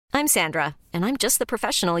I'm Sandra, and I'm just the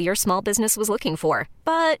professional your small business was looking for.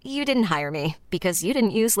 But you didn't hire me because you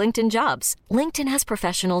didn't use LinkedIn Jobs. LinkedIn has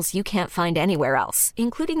professionals you can't find anywhere else,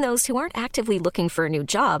 including those who aren't actively looking for a new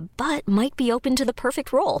job, but might be open to the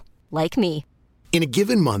perfect role, like me. In a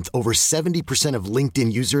given month, over 70% of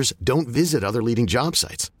LinkedIn users don't visit other leading job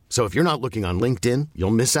sites. So if you're not looking on LinkedIn,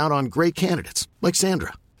 you'll miss out on great candidates like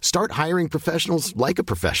Sandra. Start hiring professionals like a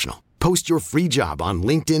professional. Post your free job on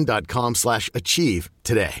linkedin.com/achieve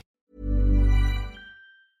today.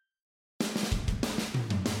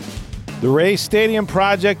 The Rays Stadium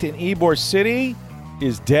project in Ybor City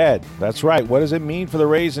is dead. That's right. What does it mean for the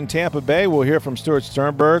Rays in Tampa Bay? We'll hear from Stuart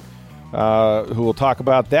Sternberg, who will talk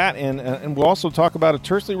about that. And we'll also talk about a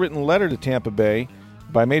tersely written letter to Tampa Bay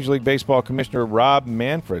by Major League Baseball Commissioner Rob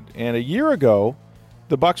Manfred. And a year ago,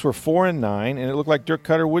 the Bucs were 4-9, and it looked like Dirk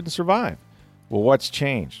Cutter wouldn't survive. Well, what's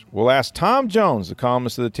changed? We'll ask Tom Jones, the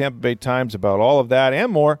columnist of the Tampa Bay Times, about all of that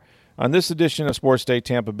and more on this edition of Sports Day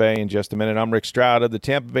Tampa Bay in just a minute. I'm Rick Stroud of the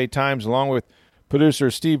Tampa Bay Times, along with producer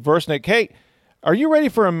Steve Versnick. Hey, are you ready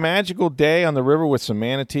for a magical day on the river with some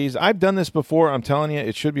manatees? I've done this before. I'm telling you,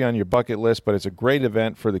 it should be on your bucket list, but it's a great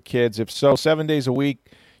event for the kids. If so, 7 days a week,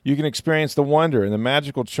 you can experience the wonder and the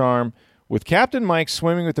magical charm with Captain Mike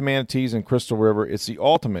swimming with the manatees in Crystal River. It's the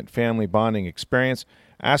ultimate family bonding experience.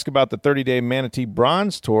 Ask about the 30-day Manatee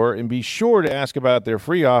Bronze Tour, and be sure to ask about their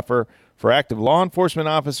free offer for active law enforcement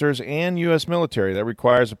officers and U.S. military. That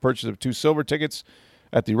requires a purchase of 2 silver tickets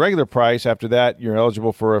at the regular price. After that, you're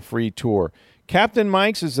eligible for a free tour. Captain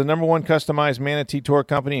Mike's is the #1 customized manatee tour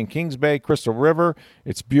company in Kings Bay, Crystal River.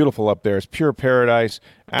 It's beautiful up there. It's pure paradise.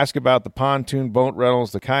 Ask about the pontoon boat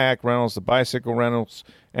rentals, the kayak rentals, the bicycle rentals,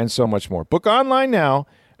 and so much more. Book online now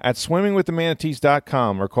at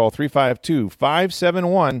swimmingwiththemanatees.com or call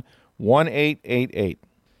 352-571-1888.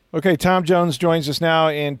 Okay, Tom Jones joins us now.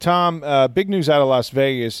 And Tom, big news out of Las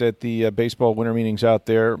Vegas at the baseball winter meetings out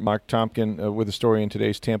there. Mark Tompkin with a story in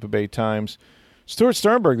today's Tampa Bay Times. Stuart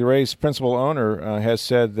Sternberg, the Rays' principal owner, has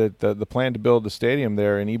said that the plan to build the stadium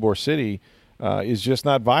there in Ybor City is just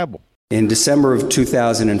not viable. In December of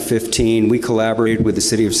 2015, we collaborated with the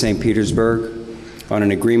city of St. Petersburg on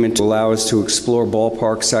an agreement to allow us to explore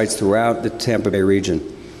ballpark sites throughout the Tampa Bay region.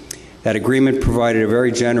 That agreement provided a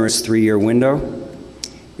very generous 3-year window.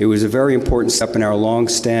 It was a very important step in our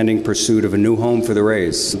long-standing pursuit of a new home for the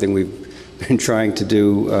Rays, something we've been trying to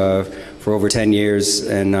do for over 10 years,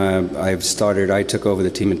 and I took over the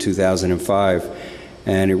team in 2005,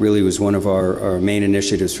 and it really was one of our main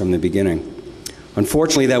initiatives from the beginning.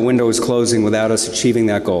 Unfortunately, that window is closing without us achieving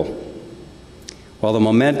that goal. While the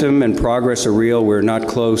momentum and progress are real, we're not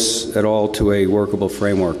close at all to a workable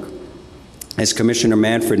framework. As Commissioner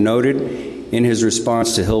Manfred noted in his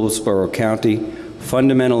response to Hillsborough County,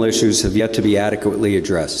 fundamental issues have yet to be adequately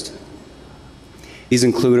addressed. These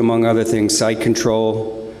include, among other things, site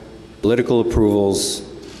control, political approvals,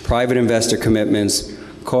 private investor commitments,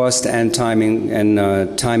 cost and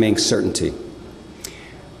timing certainty.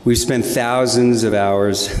 We've spent thousands of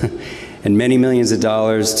hours and many millions of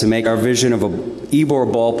dollars to make our vision of a Ybor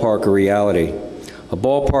ballpark a reality, a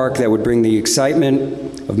ballpark that would bring the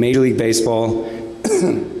excitement of Major League Baseball,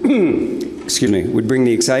 would bring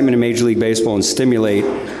the excitement of Major League Baseball and stimulate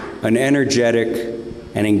an energetic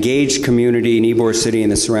and engaged community in Ybor City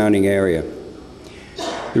and the surrounding area.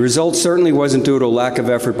 The result certainly wasn't due to a lack of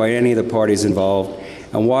effort by any of the parties involved,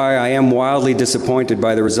 and while I am wildly disappointed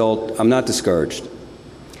by the result, I'm not discouraged.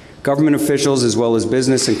 Government officials, as well as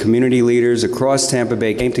business and community leaders across Tampa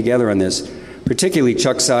Bay, came together on this, particularly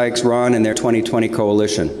Chuck Sykes, Ron, and their 2020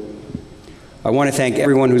 coalition. I want to thank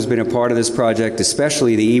everyone who's been a part of this project,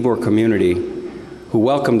 especially the Ybor community, who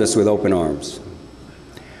welcomed us with open arms.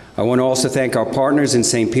 I want to also thank our partners in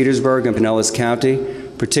St. Petersburg and Pinellas County,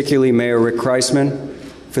 particularly Mayor Rick Kreisman,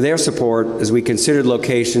 for their support as we considered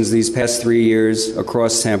locations these past 3 years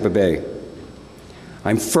across Tampa Bay.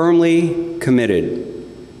 I'm firmly committed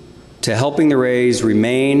to helping the Rays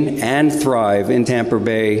remain and thrive in Tampa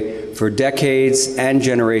Bay for decades and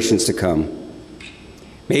generations to come.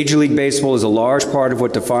 Major League Baseball is a large part of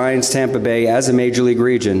what defines Tampa Bay as a Major League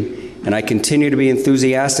region, and I continue to be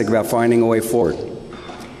enthusiastic about finding a way forward.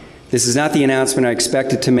 This is not the announcement I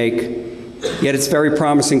expected to make, yet it's a very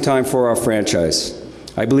promising time for our franchise.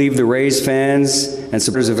 I believe the Rays fans and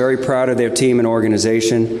supporters are very proud of their team and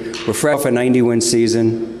organization. We're fresh off a 90-win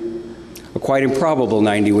season, a quite improbable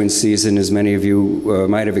 90-win season, as many of you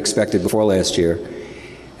might have expected before last year.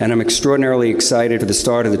 And I'm extraordinarily excited for the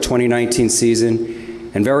start of the 2019 season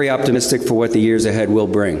and very optimistic for what the years ahead will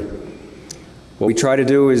bring. What we try to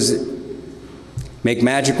do is make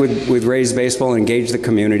magic with Rays baseball and engage the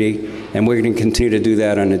community and we're going to continue to do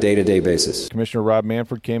that on a day-to-day basis. Commissioner Rob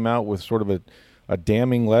Manfred came out with sort of a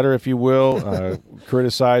damning letter, if you will,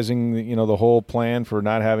 criticizing the whole plan for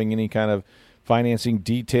not having any kind of financing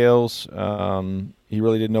details. He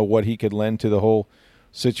really didn't know what he could lend to the whole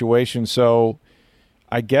situation. So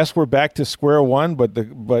I guess we're back to square one, but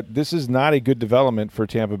this is not a good development for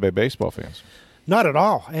Tampa Bay baseball fans. Not at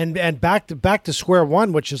all. And back to square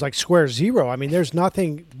one, which is like square zero. I mean, there's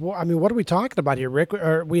nothing. I mean, what are we talking about here, Rick?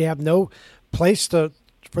 We have no place for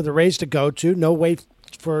the Rays to go to, no way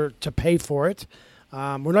to pay for it.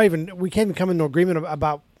 We can't even come into agreement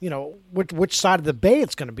about which side of the bay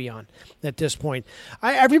it's going to be on at this point.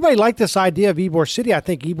 Everybody liked this idea of Ybor City. I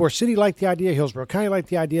think Ybor City liked the idea. Hillsborough County liked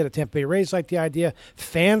the idea. The Tampa Bay Rays liked the idea.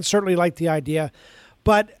 Fans certainly liked the idea.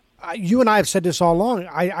 But you and I have said this all along.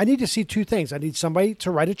 I need to see two things. I need somebody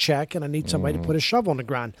to write a check, and I need somebody to put a shovel in the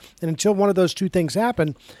ground. And until one of those two things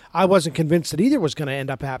happen, I wasn't convinced that either was going to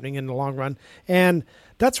end up happening in the long run. And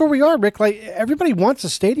that's where we are, Rick. Like, everybody wants a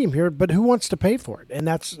stadium here, but who wants to pay for it? And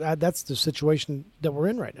that's the situation that we're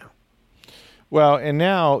in right now. Well, and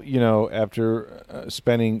now, after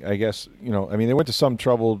spending, I guess, they went to some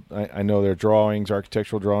trouble. I know their drawings,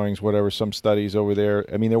 architectural drawings, whatever, some studies over there.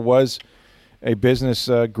 I mean, there was a business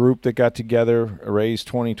group that got together, Raise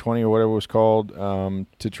 2020 or whatever it was called,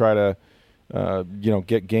 to try to,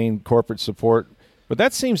 gain corporate support. But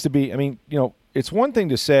that seems to be, it's one thing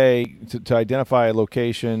to say, to identify a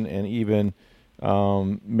location and even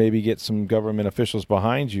maybe get some government officials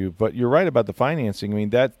behind you. But you're right about the financing. I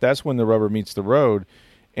mean, that's when the rubber meets the road.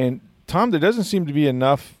 And, Tom, there doesn't seem to be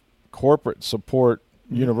enough corporate support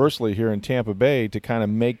universally here in Tampa Bay to kind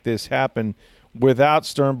of make this happen without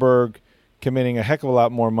Sternberg committing a heck of a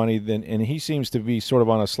lot more money and he seems to be sort of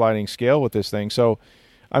on a sliding scale with this thing. So,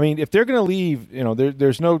 I mean, if they're going to leave,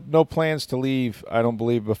 there's no plans to leave, I don't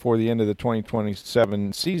believe, before the end of the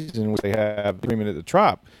 2027 season, which they have agreement at the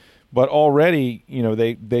Trop. But already,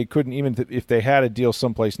 they couldn't, even if they had a deal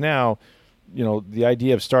someplace now, the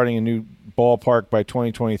idea of starting a new ballpark by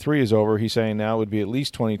 2023 is over. He's saying now it would be at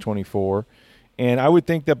least 2024. And I would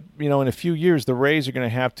think that, in a few years, the Rays are going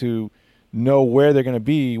to have to know where they're going to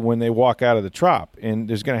be when they walk out of the Trop, and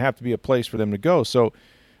there's going to have to be a place for them to go. So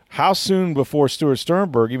how soon before Stuart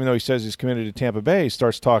Sternberg, even though he says he's committed to Tampa Bay,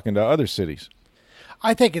 starts talking to other cities?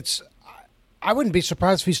 I think I wouldn't be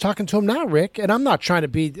surprised if he's talking to him now, Rick. And I'm not trying to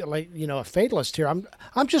be a fatalist here.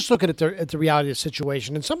 I'm just looking at the reality of the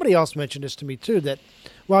situation. And somebody else mentioned this to me too, that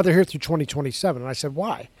they're here through 2027. And I said,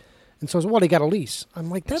 why? And so I said, they got a lease. I'm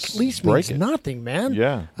like, that lease means nothing, man.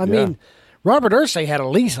 Yeah. I mean, Robert Irsay had a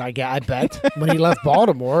lease, I bet, when he left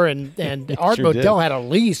Baltimore, and Art Modell had a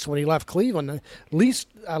lease when he left Cleveland. Lease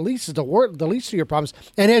is the least of your problems.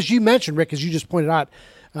 And as you mentioned, Rick, as you just pointed out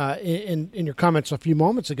in your comments a few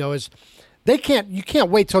moments ago, is you can't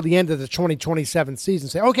wait till the end of the 2027 season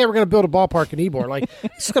and say, okay, we're going to build a ballpark in Ybor. Like,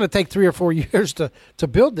 it's going to take 3 or 4 years to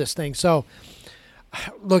build this thing. So,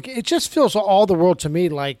 look, it just feels all the world to me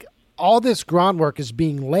like all this groundwork is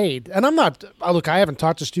being laid. And I haven't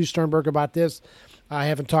talked to Stu Sternberg about this. I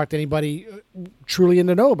haven't talked to anybody truly in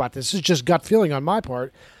the know about this. This is just gut feeling on my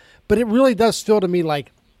part. But it really does feel to me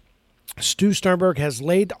like Stu Sternberg has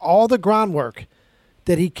laid all the groundwork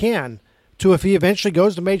that he can to, if he eventually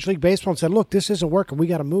goes to Major League Baseball and said, look, this isn't working, we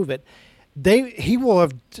got to move it. He will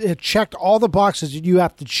have checked all the boxes that you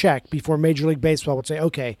have to check before Major League Baseball would say,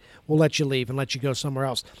 okay, we'll let you leave and let you go somewhere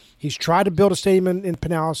else. He's tried to build a stadium in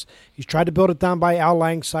Pinellas. He's tried to build it down by Al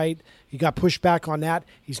Lang's site. He got pushed back on that.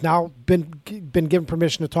 He's now been given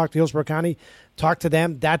permission to talk to Hillsborough County, talk to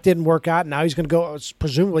them. That didn't work out. Now he's going to go,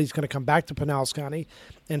 presumably he's going to come back to Pinellas County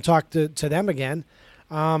and talk to them again.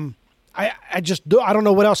 I don't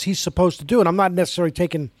know what else he's supposed to do, and I'm not necessarily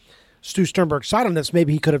taking Stu Sternberg's side on this.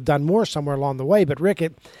 Maybe he could have done more somewhere along the way. But, Rick,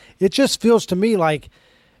 it just feels to me like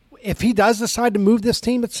if he does decide to move this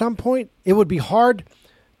team at some point, it would be hard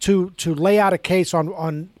to lay out a case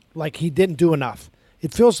on like he didn't do enough.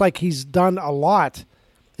 It feels like he's done a lot,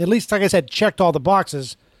 at least, like I said, checked all the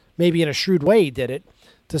boxes, maybe in a shrewd way he did it,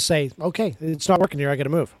 to say, okay, it's not working here, I got to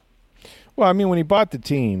move. Well, I mean, when he bought the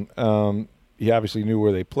team, he obviously knew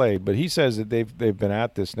where they played, but he says that they've been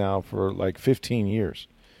at this now for like 15 years.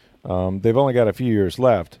 They've only got a few years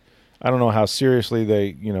left. I don't know how seriously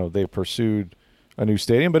they pursued a new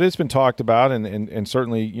stadium, but it's been talked about, and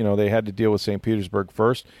certainly they had to deal with St. Petersburg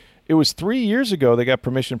first. It was 3 years ago they got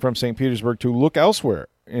permission from St. Petersburg to look elsewhere,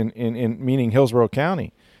 in meaning Hillsborough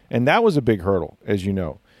County, and that was a big hurdle, as you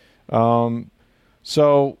know.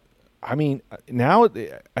 So, I mean, now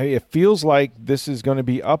it feels like this is going to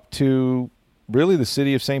be up to really the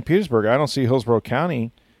city of St. Petersburg. I don't see Hillsborough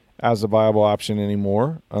County as a viable option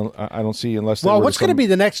anymore. I don't see unless. Well, what's going to be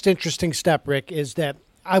the next interesting step, Rick, is that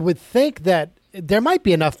I would think that there might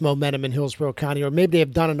be enough momentum in Hillsborough County, or maybe they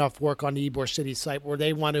have done enough work on the Ybor City site where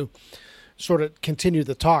they want to sort of continue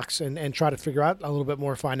the talks and try to figure out a little bit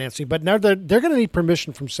more financing. But now they're going to need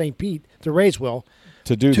permission from St. Pete, the Rays will,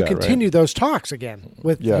 to continue those talks again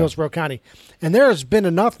with Hillsborough County. And there has been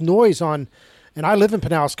enough noise on, and I live in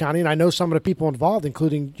Pinellas County, and I know some of the people involved,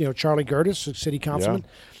 including Charlie Gertis, the city councilman,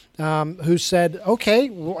 who said, okay,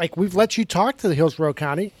 like we've let you talk to the Hillsborough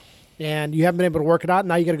County, and you haven't been able to work it out.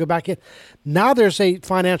 Now you got to go back in. Now there's a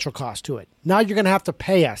financial cost to it. Now you're going to have to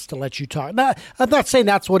pay us to let you talk. Now, I'm not saying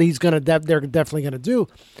that's what he's going to. They're definitely going to do,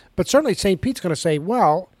 but certainly St. Pete's going to say,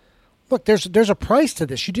 well, look, there's a price to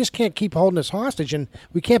this. You just can't keep holding us hostage, and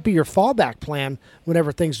we can't be your fallback plan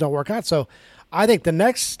whenever things don't work out. So I think the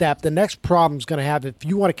next step, the next problem is going to have, if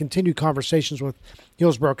you want to continue conversations with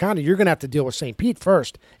Hillsborough County, you're going to have to deal with St. Pete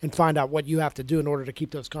first and find out what you have to do in order to keep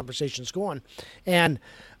those conversations going. And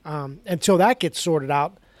until that gets sorted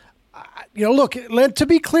out, look, to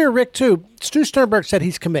be clear, Rick, too, Stu Sternberg said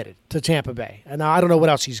he's committed to Tampa Bay. And I don't know what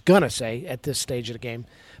else he's going to say at this stage of the game.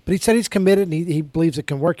 But he said he's committed and he believes it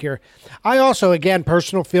can work here. I also, again,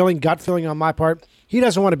 personal feeling, gut feeling on my part, he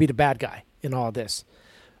doesn't want to be the bad guy in all this.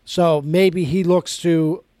 So maybe he looks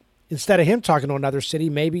to, instead of him talking to another city,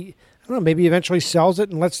 maybe eventually sells it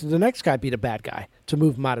and lets the next guy be the bad guy to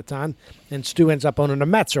move him out of town. And Stu ends up owning the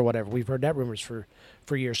Mets or whatever. We've heard that rumors for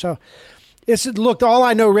years. So look, all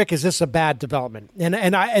I know, Rick, is this is a bad development.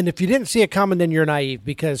 And if you didn't see it coming, then you're naive,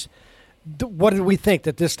 because what did we think?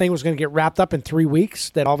 That this thing was going to get wrapped up in 3 weeks?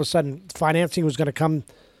 That all of a sudden financing was going to come,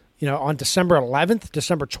 on December 11th,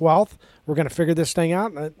 December 12th? We're going to figure this thing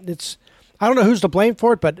out? I don't know who's to blame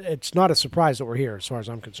for it, but it's not a surprise that we're here as far as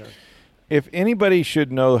I'm concerned. If anybody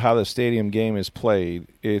should know how the stadium game is played,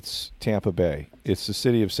 it's Tampa Bay. It's the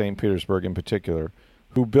city of St. Petersburg in particular,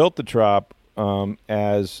 who built the Trop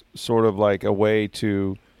as sort of like a way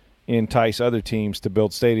to entice other teams to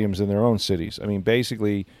build stadiums in their own cities. I mean,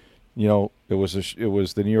 basically, it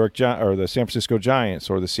was the New York or the San Francisco Giants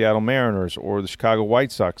or the Seattle Mariners or the Chicago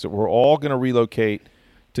White Sox that were all going to relocate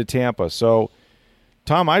to Tampa. So,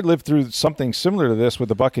 Tom, I lived through something similar to this with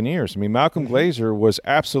the Buccaneers. I mean, Malcolm Glazer was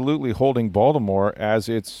absolutely holding Baltimore as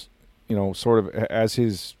its, sort of as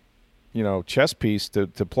his, chess piece to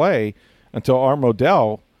play until Art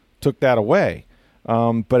Modell took that away.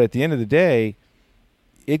 But at the end of the day,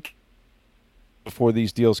 before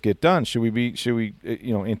these deals get done, should we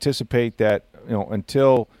anticipate that,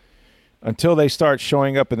 until they start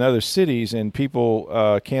showing up in other cities and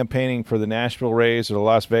people campaigning for the Nashville Rays or the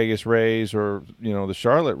Las Vegas Rays or the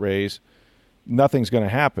Charlotte Rays, nothing's going to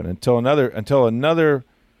happen until another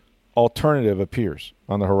alternative appears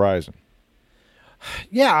on the horizon.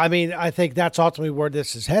 Yeah, I mean, I think that's ultimately where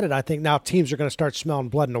this is headed. I think now teams are going to start smelling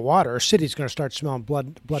blood in the water, or cities are going to start smelling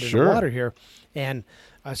blood in the water here, and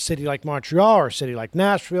a city like Montreal or a city like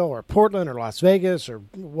Nashville or Portland or Las Vegas or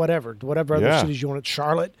whatever other cities you want,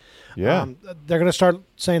 Charlotte, they're going to start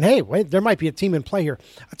saying, hey, wait, there might be a team in play here.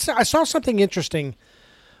 I saw something interesting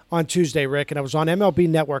on Tuesday, Rick, and I was on MLB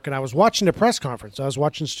Network, and I was watching the press conference. I was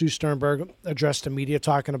watching Stu Sternberg address the media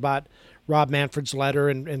talking about Rob Manfred's letter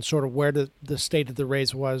and sort of where the state of the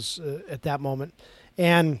Rays was at that moment.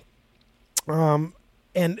 And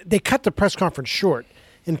they cut the press conference short.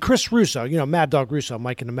 And Chris Russo, Mad Dog Russo,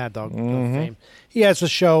 Mike and the Mad Dog fame, he has a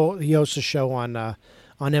show. He hosts a show on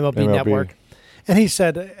MLB Network, and he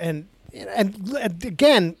said, and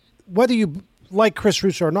again, whether you like Chris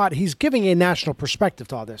Russo or not, he's giving a national perspective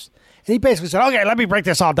to all this. And he basically said, okay, let me break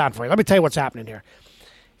this all down for you. Let me tell you what's happening here.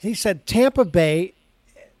 And he said Tampa Bay,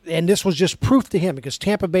 and this was just proof to him because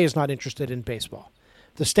Tampa Bay is not interested in baseball.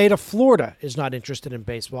 The state of Florida is not interested in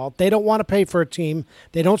baseball. They don't want to pay for a team.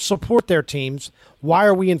 They don't support their teams. Why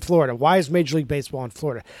are we in Florida? Why is Major League Baseball in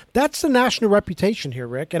Florida? That's the national reputation here,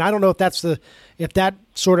 Rick. And I don't know if that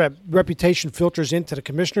sort of reputation filters into the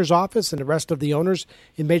commissioner's office and the rest of the owners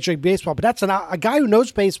in Major League Baseball. But that's a guy who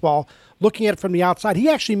knows baseball looking at it from the outside. He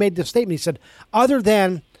actually made this statement. He said, other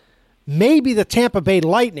than maybe the Tampa Bay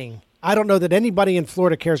Lightning, I don't know that anybody in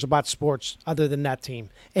Florida cares about sports other than that team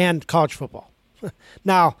and college football.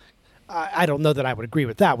 Now, I don't know that I would agree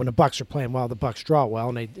with that. When the Bucks are playing well, the Bucks draw well,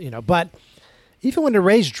 and but even when the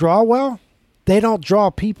Rays draw well, they don't draw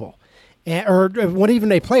people, or when even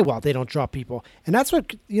they play well, they don't draw people. And that's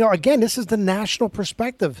what Again, this is the national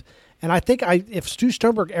perspective, and I think if Stu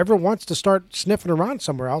Sternberg ever wants to start sniffing around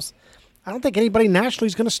somewhere else, I don't think anybody nationally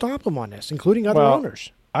is going to stop him on this, including other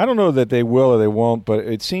owners. I don't know that they will or they won't, but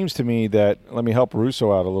it seems to me that, let me help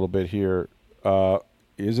Russo out a little bit here.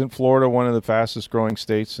 isn't Florida one of the fastest growing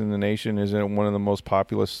states in the nation? Isn't it one of the most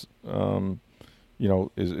populous, in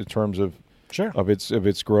terms of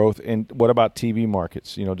its growth? And what about TV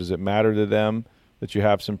markets? Does it matter to them that you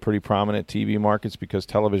have some pretty prominent TV markets? Because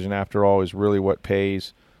television, after all, is really what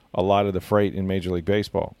pays a lot of the freight in Major League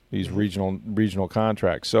Baseball, these regional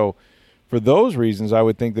contracts. So for those reasons, I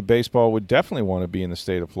would think that baseball would definitely want to be in the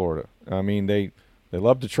state of Florida. I mean, they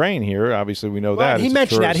love to train here. Obviously, we know that. He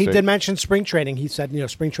mentioned that. He did mention spring training. He said,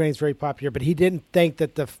 spring training is very popular, but he didn't think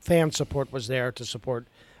that the fan support was there to support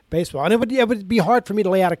baseball. And it would be hard for me to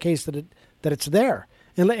lay out a case that it's there.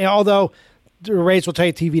 And although the Rays will tell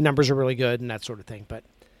you TV numbers are really good and that sort of thing, but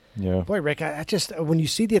yeah, boy, Rick, I just when you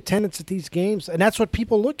see the attendance at these games, and that's what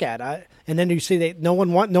people look at, and then you see that no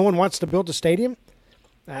one wants to build a stadium.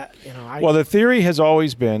 Well, the theory has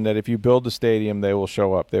always been that if you build a stadium, they will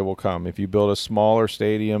show up, they will come. If you build a smaller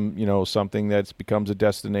stadium, something that becomes a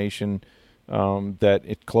destination, that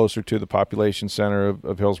it's closer to the population center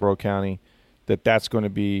of Hillsborough County, that's going to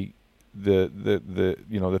be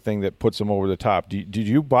the thing that puts them over the top. Did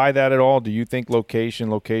you buy that at all? Do you think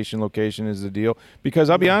location is the deal? Because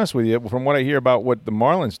I'll be honest with you, from what I hear about what the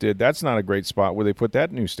Marlins did, that's not a great spot where they put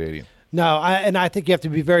that new stadium. No, I think you have to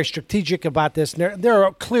be very strategic about this. There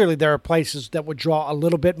are places that would draw a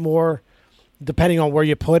little bit more, depending on where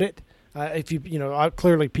you put it.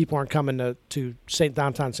 Clearly people aren't coming to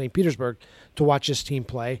downtown St. Petersburg to watch this team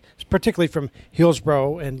play, particularly from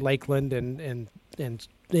Hillsborough and Lakeland and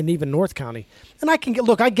even North County. And I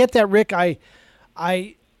get that, Rick.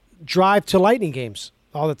 I drive to Lightning games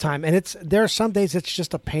all the time, and there are some days it's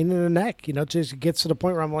just a pain in the neck. It just gets to the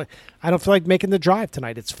point where I'm like, I don't feel like making the drive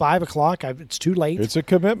tonight. It's 5:00. It's too late. It's a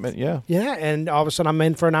commitment, yeah. Yeah, and all of a sudden I'm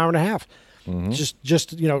in for an hour and a half,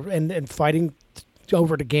 just and fighting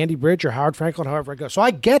over to Gandy Bridge or Howard Franklin, however it goes. So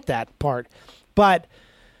I get that part, but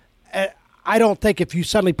I don't think if you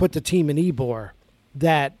suddenly put the team in Ybor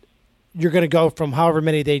that you're going to go from however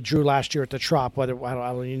many they drew last year at the Trop, whether I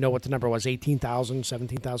don't even know what the number was, 18,000,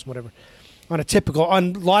 17,000, whatever. On a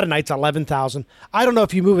lot of nights, 11,000. I don't know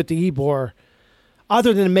if you move it to Ybor,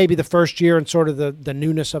 other than maybe the first year and sort of the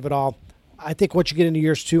newness of it all. I think once you get into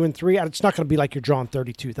years 2 and 3, it's not going to be like you're drawing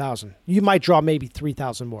 32,000. You might draw maybe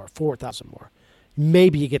 3,000 more, 4,000 more.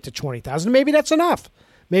 Maybe you get to 20,000. Maybe that's enough.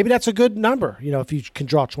 Maybe that's a good number, if you can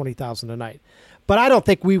draw 20,000 a night. But I don't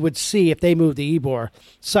think we would see, if they moved to Ybor,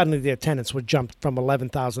 suddenly the attendance would jump from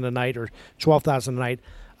 11,000 a night or 12,000 a night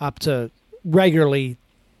up to regularly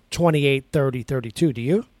 28, 30, 32. Do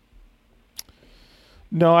you?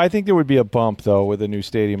 No, I think there would be a bump, though, with a new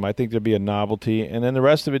stadium. I think there'd be a novelty, and then the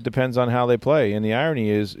rest of it depends on how they play. And the irony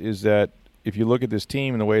is that if you look at this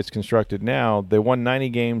team and the way it's constructed now, they won 90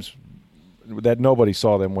 games that nobody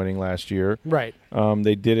saw them winning last year. Right.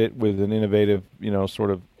 They did it with an innovative,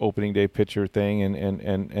 sort of opening day pitcher thing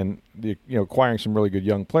and acquiring some really good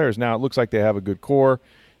young players. Now it looks like they have a good core.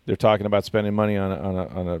 They're talking about spending money on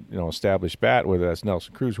a established bat, whether that's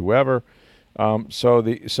Nelson Cruz, whoever.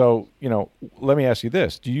 So let me ask you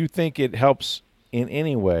this: do you think it helps in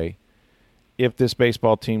any way if this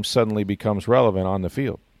baseball team suddenly becomes relevant on the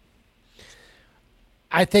field?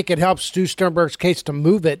 I think it helps Stu Sternberg's case to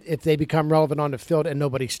move it if they become relevant on the field and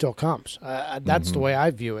nobody still comes. That's the way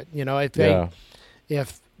I view it.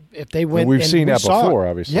 If they win, and we've seen that before,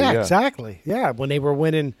 obviously. Yeah, exactly. Yeah, when they were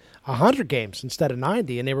winning 100 games instead of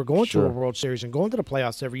 90, and they were going to a World Series and going to the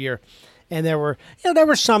playoffs every year. And there were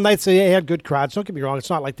some nights they had good crowds. Don't get me wrong; it's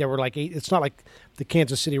not like there were it's not like the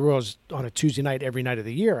Kansas City Royals on a Tuesday night every night of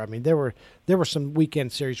the year. I mean, there were some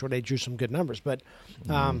weekend series where they drew some good numbers, but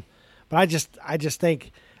I just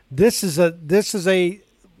think this is the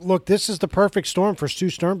perfect storm for Stu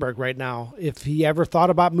Sternberg right now. If he ever thought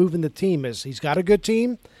about moving the team, he's got a good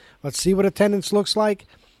team. Let's see what attendance looks like.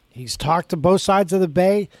 He's talked to both sides of the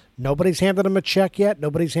bay. Nobody's handed him a check yet.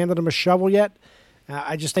 Nobody's handed him a shovel yet.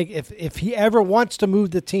 I just think if he ever wants to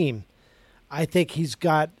move the team, I think he's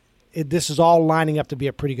got this is all lining up to be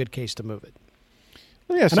a pretty good case to move it.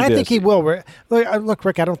 Yes, and I think he will. Look,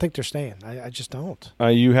 Rick, I don't think they're staying. I just don't.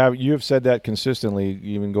 You have said that consistently,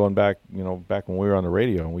 even going back, back when we were on the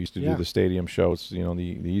radio and we used to do the stadium shows. The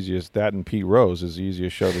easiest, that and Pete Rose is the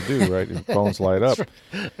easiest show to do, right? If phones light up.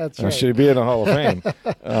 That's right. Should be in the Hall of Fame.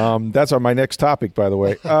 That's my next topic, by the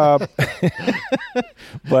way. But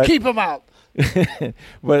keep him out.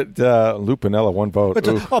 But Lou Piniella, 1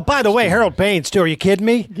 vote. By the way, Harold Baines, too. Are you kidding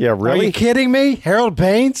me? Yeah, really? Are you kidding me? Harold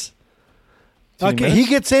Baines? Okay, he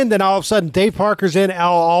gets in, then all of a sudden Dave Parker's in,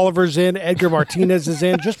 Al Oliver's in, Edgar Martinez is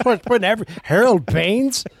in. Just putting Harold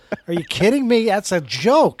Baines? Are you kidding me? That's a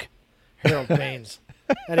joke. Harold Baines.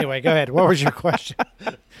 Anyway, go ahead. What was your question?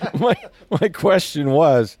 My question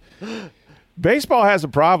was, Baseball has a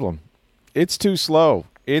problem. It's too slow.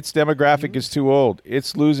 Its demographic is too old.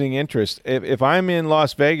 It's losing interest. If I'm in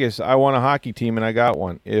Las Vegas, I want a hockey team, and I got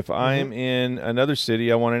one. If I'm in another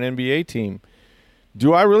city, I want an NBA team.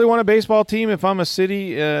 Do I really want a baseball team if I'm a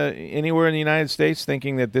city anywhere in the United States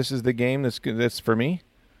thinking that this is the game that's for me?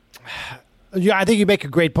 Yeah, I think you make a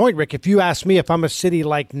great point, Rick. If you ask me if I'm a city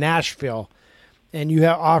like Nashville and you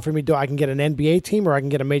offer me, I can get an NBA team or I can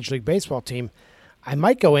get a Major League Baseball team, I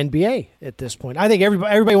might go NBA at this point. I think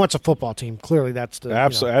everybody wants a football team. Clearly, that's the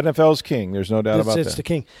absolutely NFL's king. There's no doubt about that. It's the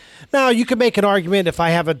king. Now, you could make an argument if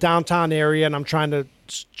I have a downtown area and I'm trying to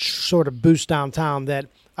sort of boost downtown that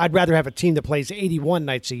I'd rather have a team that plays 81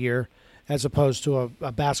 nights a year as opposed to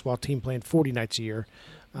a basketball team playing 40 nights a year.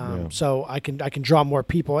 So I can draw more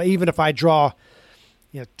people, even if I draw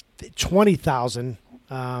 20,000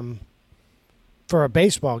 for a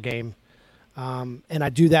baseball game. And I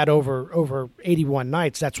do that over 81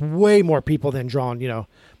 nights. That's way more people than drawing,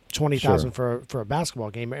 20,000 for a basketball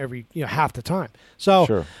game every, half the time. So,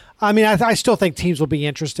 sure. I mean, I still think teams will be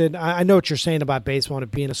interested. I know what you're saying about baseball and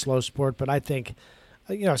it being a slow sport, but I think,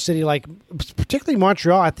 a city like, particularly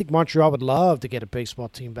Montreal, I think Montreal would love to get a baseball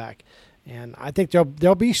team back. And I think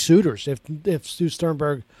there'll be suitors if Stu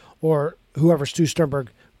Sternberg or whoever Stu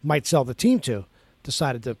Sternberg might sell the team to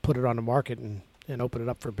decided to put it on the market and open it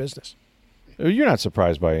up for business. You're not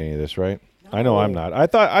surprised by any of this, right? No. I know I'm not. I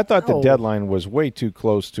thought the deadline was way too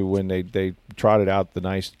close to when they trotted out the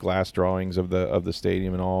nice glass drawings of the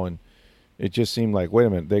stadium and all, and it just seemed like, wait a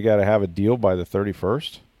minute, they got to have a deal by the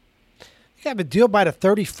 31st. You have a deal by the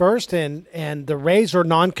 31st, and the Rays are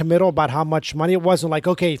non-committal about how much money. It wasn't like,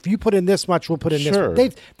 okay, if you put in this much, we'll put in this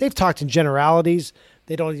much. They've talked in generalities.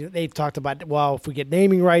 They've talked about, well, if we get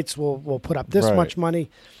naming rights, we'll put up this much money.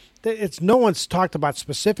 No one's talked about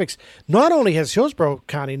specifics. Not only has Hillsborough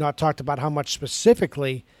County not talked about how much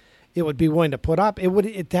specifically it would be willing to put up,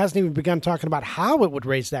 it hasn't even begun talking about how it would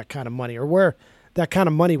raise that kind of money or where that kind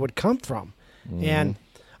of money would come from. Mm-hmm. And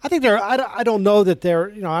I think I don't know that I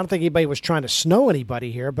don't think anybody was trying to snow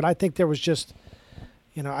anybody here, but I think there was just,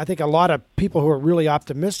 I think a lot of people who are really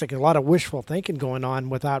optimistic and a lot of wishful thinking going on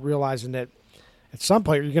without realizing that at some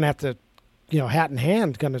point you're going to have to, hat in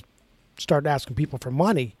hand, going to start asking people for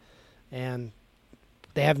money. And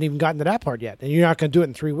they haven't even gotten to that part yet. And you're not going to do it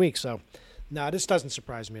in 3 weeks. So, no, this doesn't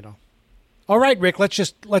surprise me at all. All right, Rick, let's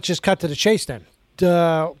just cut to the chase then.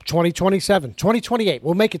 2027, 2028.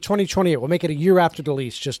 We'll make it 2028. We'll make it a year after the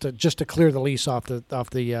lease, just to clear the lease off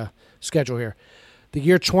the schedule here. The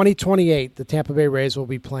year 2028, the Tampa Bay Rays will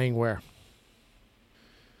be playing where?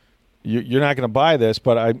 You're not going to buy this,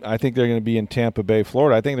 but I think they're going to be in Tampa Bay,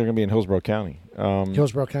 Florida. I think they're going to be in Hillsborough County.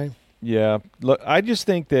 Hillsborough County? Yeah, look, I just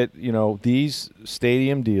think that these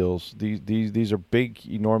stadium deals, these are big,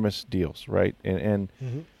 enormous deals, right? And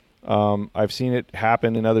I've seen it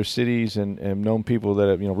happen in other cities, and known people that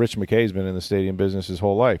have, Rich McKay's been in the stadium business his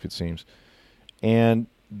whole life, it seems, and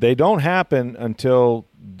they don't happen until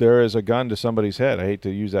there is a gun to somebody's head. I hate to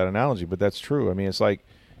use that analogy, but that's true. I mean,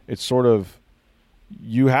 it's sort of,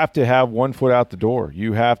 you have to have one foot out the door.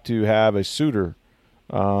 You have to have a suitor.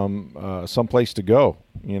 Someplace to go,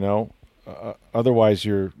 otherwise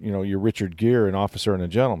you're Richard Gere, an officer and a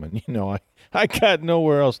gentleman. I got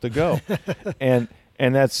nowhere else to go, and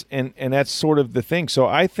that's sort of the thing. So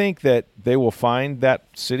I think that they will find that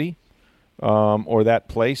city, or that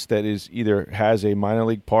place that is either has a minor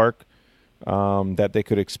league park, that they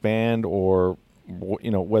could expand, or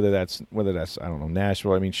whether that's I don't know,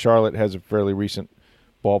 Nashville. I mean, Charlotte has a fairly recent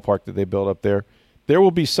ballpark that they built up there. There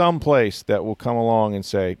will be some place that will come along and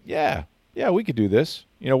say, yeah, we could do this.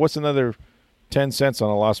 What's another 10 cents on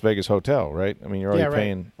a Las Vegas hotel, right? I mean, you're already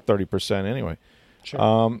paying 30% anyway.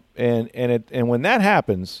 Sure. And when that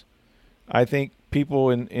happens, I think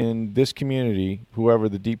people in this community, whoever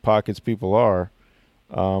the deep pockets people are,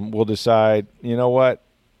 will decide, you know what,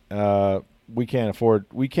 we can't afford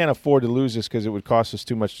to lose this because it would cost us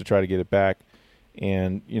too much to try to get it back.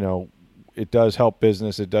 And, it does help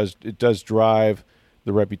business. It does drive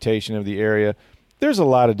the reputation of the area. There's a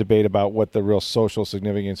lot of debate about what the real social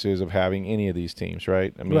significance is of having any of these teams,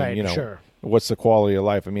 right? I mean, sure. What's the quality of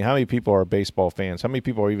life? I mean, how many people are baseball fans? How many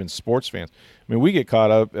people are even sports fans? I mean, we get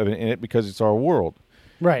caught up in it because it's our world,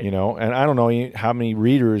 right? And I don't know how many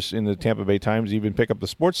readers in the Tampa Bay Times even pick up the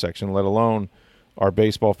sports section, let alone are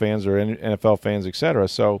baseball fans or NFL fans, et cetera.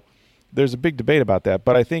 So there's a big debate about that.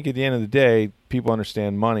 But I think at the end of the day, people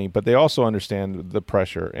understand money, but they also understand the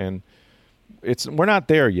pressure. And we're not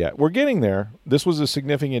there yet. We're getting there. This was a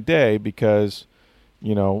significant day because,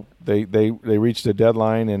 they reached a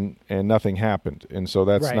deadline and nothing happened. And so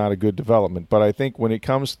that's not a good development. But I think when it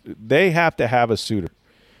comes, they have to have a suitor.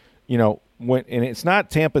 and it's not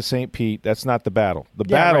Tampa St. Pete. That's not the battle. The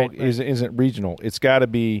battle isn't regional. It's got to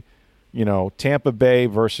be, Tampa Bay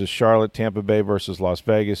versus Charlotte, Tampa Bay versus Las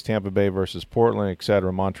Vegas, Tampa Bay versus Portland, et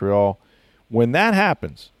cetera, Montreal. When that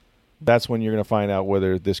happens, that's when you're going to find out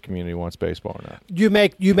whether this community wants baseball or not. You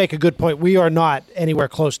make a good point. We are not anywhere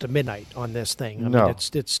close to midnight on this thing. I mean,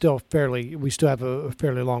 it's still we still have a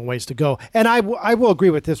fairly long ways to go. And I will agree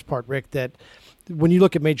with this part, Rick, that when you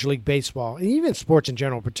look at Major League Baseball, and even sports in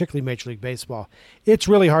general, particularly Major League Baseball, it's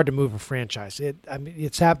really hard to move a franchise.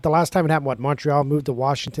 It's happened. The last time it happened, Montreal moved to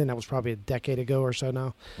Washington. That was probably a decade ago or so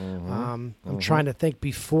now. I'm trying to think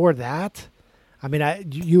before that. I mean,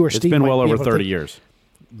 you or Steve. It's been well over 30 years.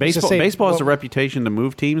 Baseball has a reputation to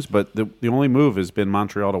move teams, but the only move has been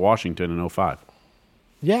Montreal to Washington in 2005.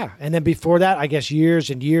 Yeah, and then before that, I guess years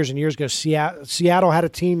and years and years ago, Seattle had a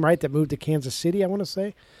team, right, that moved to Kansas City, I want to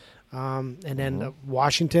say. And then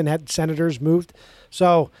Washington had Senators moved.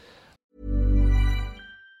 So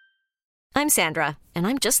I'm Sandra, and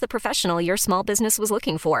I'm just the professional your small business was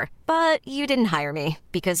looking for. But you didn't hire me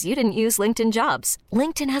because you didn't use LinkedIn Jobs.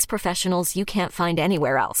 LinkedIn has professionals you can't find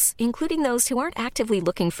anywhere else, including those who aren't actively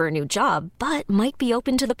looking for a new job, but might be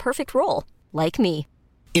open to the perfect role, like me.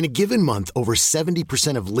 In a given month, over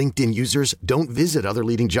 70% of LinkedIn users don't visit other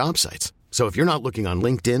leading job sites. So if you're not looking on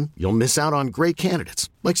LinkedIn, you'll miss out on great candidates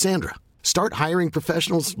like Sandra. Start hiring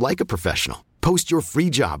professionals like a professional. Post your free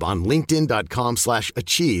job on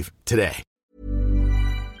linkedin.com/achieve today.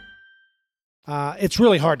 It's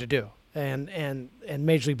really hard to do, and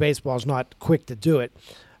Major League Baseball is not quick to do it.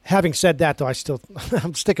 Having said that, though,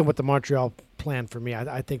 I'm sticking with the Montreal plan for me.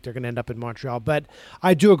 I think they're going to end up in Montreal. But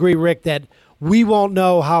I do agree, Rick, that we won't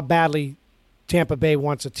know how badly Tampa Bay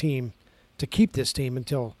wants a team to keep this team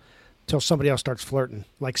until somebody else starts flirting,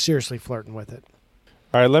 like seriously flirting with it.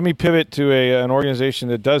 All right, let me pivot to an organization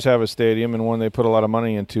that does have a stadium and one they put a lot of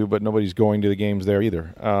money into, but nobody's going to the games there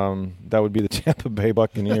either. That would be the Tampa Bay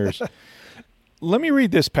Buccaneers. Let me read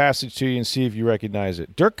this passage to you and see if you recognize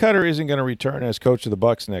it. Dirk Koetter isn't going to return as coach of the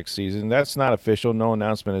Bucs next season. That's not official. No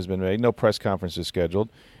announcement has been made. No press conference is scheduled.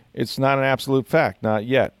 It's not an absolute fact, not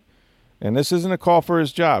yet. And this isn't a call for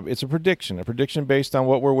his job. It's a prediction based on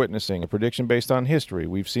what we're witnessing, a prediction based on history.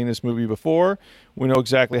 We've seen this movie before. We know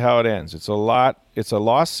exactly how it ends. It's a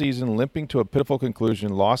lost season limping to a pitiful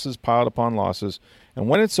conclusion, losses piled upon losses. And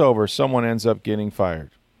when it's over, someone ends up getting fired.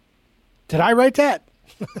 Did I write that?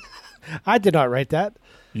 I did not write that.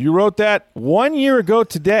 You wrote that 1 year ago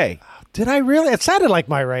today. Did I really? It sounded like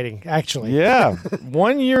my writing, actually. Yeah,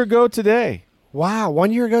 1 year ago today. Wow,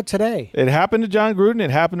 1 year ago today. It happened to John Gruden. It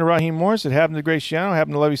happened to Raheem Morris. It happened to Grace Schiano. It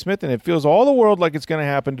happened to Lovie Smith. And it feels all the world like it's going to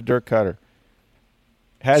happen to Dirk Koetter.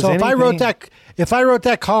 If I wrote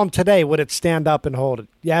that column today, would it stand up and hold it?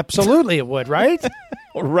 Yeah, absolutely it would, right?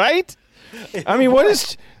 Right?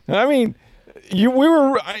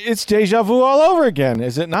 It's deja vu all over again,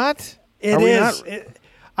 is it not? It is.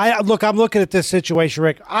 I'm looking at this situation,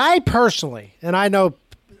 Rick. I personally, and I know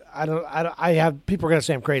I have people are going to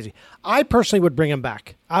say I'm crazy. I personally would bring him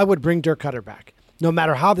back. I would bring Dirk Koetter back, no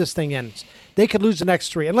matter how this thing ends. They could lose the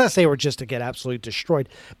next three, unless they were just to get absolutely destroyed.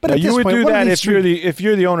 But now, you would do that if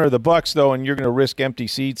you're the owner of the Bucs, though, and you're going to risk empty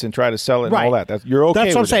seats and try to sell it and all that. You're okay.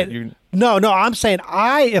 That's what I'm saying. No, I'm saying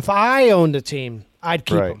if I owned the team, I'd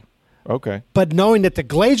keep him. Okay. But knowing that the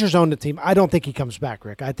Glazers own the team, I don't think he comes back,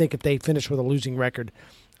 Rick. I think if they finish with a losing record,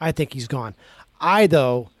 I think he's gone. I,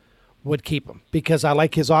 though, would keep him because I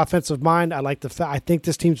like his offensive mind. I think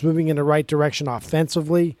this team's moving in the right direction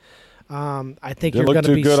offensively. I think you're going to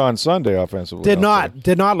be look too good on Sunday offensively. Did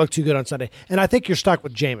not look too good on Sunday, and I think you're stuck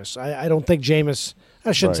with Jameis. I don't think Jameis.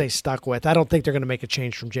 I shouldn't say stuck with. I don't think they're going to make a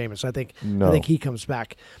change from Jameis. I think he comes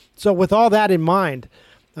back. So with all that in mind,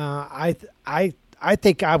 I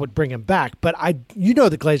think I would bring him back. But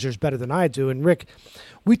the Glazers better than I do. And Rick,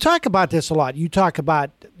 we talk about this a lot. You talk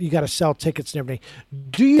about you got to sell tickets and everything.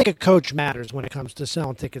 Do you think a coach matters when it comes to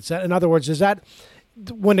selling tickets? In other words, is that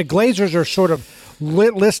when the Glazers are sort of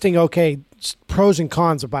listing, pros and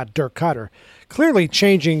cons about Dirk Koetter, clearly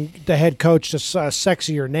changing the head coach to a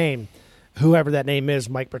sexier name, whoever that name is,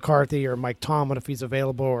 Mike McCarthy or Mike Tomlin if he's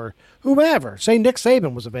available or whoever. Say Nick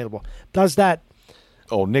Saban was available. Does that?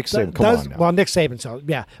 Oh, Nick Saban, come on now. Well, Nick Saban sells,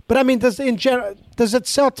 yeah. But, I mean, does it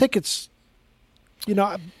sell tickets,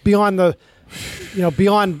 beyond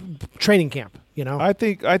training camp, I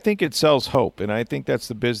think it sells hope, and I think that's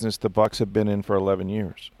the business the Bucs have been in for 11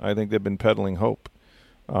 years. I think they've been peddling hope.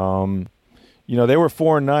 They were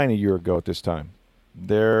 4-9 a year ago at this time.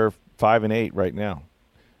 They're 5-8 right now.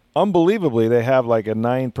 Unbelievably, they have like a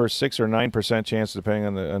 6 or 9% chance,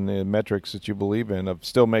 depending on the metrics that you believe in, of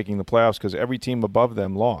still making the playoffs because every team above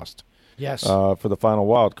them lost. Yes. For the final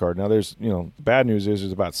wild card. Now, there's bad news is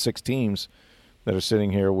there's about 6 teams that are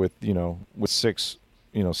sitting here with 6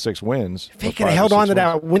 wins. If they could have held on to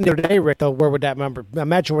that win today, Rick, though, where would that number?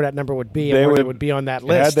 Imagine where that number would be, and where it would be on that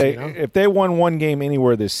list. If they won one game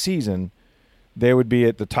anywhere this season, they would be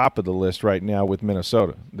at the top of the list right now with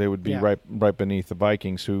Minnesota. They would be right beneath the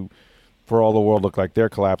Vikings, who, for all the world, look like they're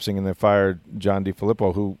collapsing, and they fired John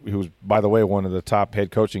DeFilippo, who was, by the way, one of the top head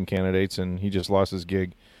coaching candidates, and he just lost his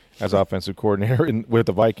gig as offensive coordinator with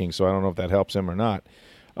the Vikings, so I don't know if that helps him or not.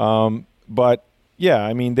 But, yeah,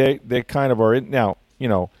 I mean, they kind of are in now.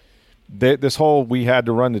 This whole we had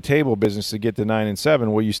to run the table business to get to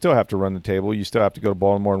 9-7. Well, you still have to run the table. You still have to go to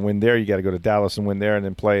Baltimore and win there. You got to go to Dallas and win there, and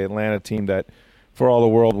then play Atlanta, team that, for all the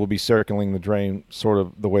world, will be circling the drain, sort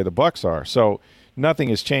of the way the Bucs are. So nothing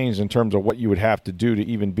has changed in terms of what you would have to do to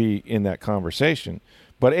even be in that conversation.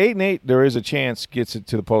 But 8-8, there is a chance gets it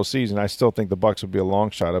to the postseason. I still think the Bucs would be a long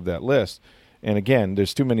shot of that list. And again,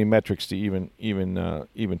 there's too many metrics to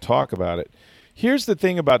even talk about it. Here's the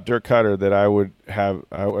thing about Dirk Koetter that I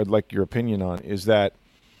would like your opinion on is that,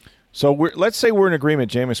 so let's say we're in agreement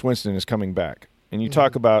Jameis Winston is coming back, and you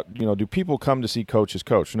talk about, do people come to see coaches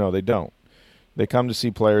coach? No, they don't. They come to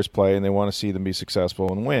see players play, and they want to see them be successful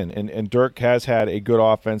and win. And Dirk has had a good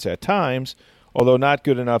offense at times, although not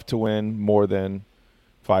good enough to win more than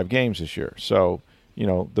 5 games this year. So,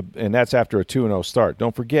 and that's after a 2-0 start.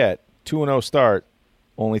 Don't forget, 2-0 start,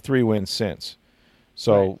 only 3 wins since.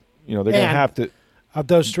 So. Right. They're going to have to. Of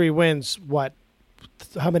those 3 wins,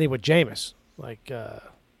 how many with Jameis?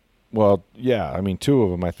 Well, yeah, I mean 2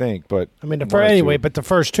 of them, I think, but but the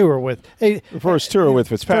first 2 are with. The first 2 are with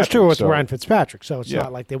Fitzpatrick. First 2 are with Ryan Fitzpatrick, so it's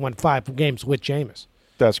not like they won 5 games with Jameis.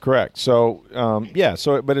 That's correct. So,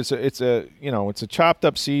 but it's a chopped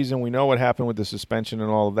up season. We know what happened with the suspension and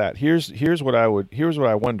all of that. Here's what I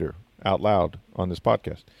wonder out loud on this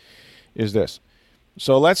podcast is this.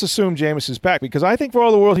 So let's assume Jameis is back, because I think for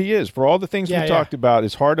all the world he is. For all the things we talked about,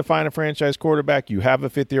 it's hard to find a franchise quarterback. You have a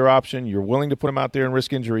 5th-year option. You're willing to put him out there and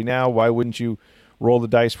risk injury now. Why wouldn't you roll the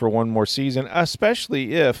dice for one more season,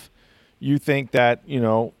 especially if you think that,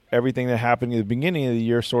 everything that happened at the beginning of the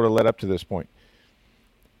year sort of led up to this point?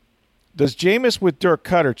 Does Jameis with Dirk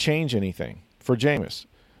Koetter change anything for Jameis?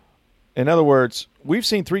 In other words, we've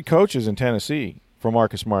seen 3 coaches in Tennessee for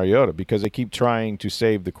Marcus Mariota because they keep trying to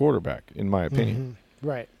save the quarterback, in my opinion. Mm-hmm.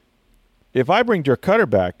 Right. If I bring Dirk Koetter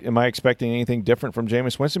back, am I expecting anything different from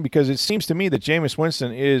Jameis Winston? Because it seems to me that Jameis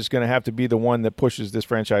Winston is going to have to be the one that pushes this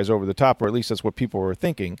franchise over the top, or at least that's what people were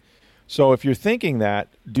thinking. So if you're thinking that,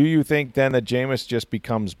 do you think then that Jameis just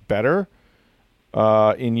becomes better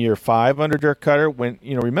in year 5 under Dirk Koetter? When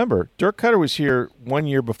remember, Dirk Koetter was here 1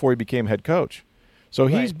 year before he became head coach. So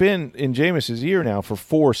he's been in Jameis's ear now for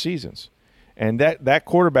 4 seasons. And that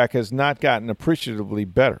quarterback has not gotten appreciatively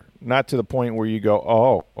better, not to the point where you go,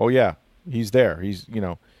 oh yeah, he's there. He's,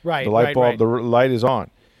 right, the light bulb, the light is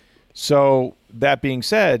on. So that being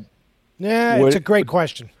said, it's a great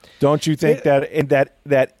question. Don't you think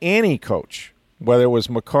that any coach, whether it was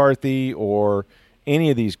McCarthy or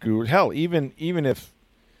any of these gurus, hell, even if,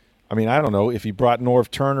 I don't know, if he brought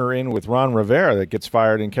Norv Turner in with Ron Rivera that gets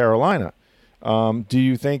fired in Carolina, do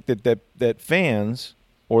you think that fans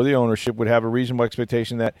or the ownership would have a reasonable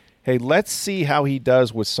expectation that, hey, let's see how he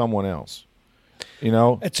does with someone else?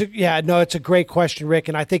 It's a great question, Rick,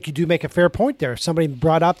 and I think you do make a fair point there. Somebody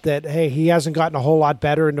brought up that, hey, he hasn't gotten a whole lot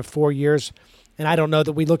better in the 4 years, and I don't know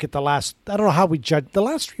that we look at I don't know how we judge. The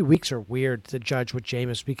last 3 weeks are weird to judge with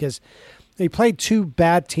Jameis because he played 2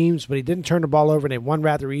 bad teams, but he didn't turn the ball over, and they won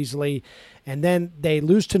rather easily. And then they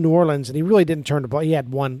lose to New Orleans, and he really didn't turn the ball. He had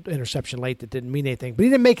 1 interception late that didn't mean anything, but he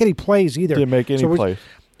didn't make any plays either. Didn't make any plays.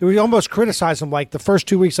 We almost criticized him like the first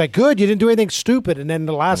 2 weeks, like, good, you didn't do anything stupid. And then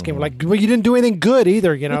the last game, we're like, well, you didn't do anything good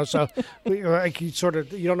either, So like you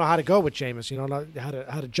don't know how to go with Jameis. You don't know how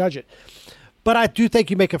to judge it. But I do think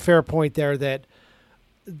you make a fair point there that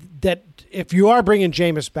if you are bringing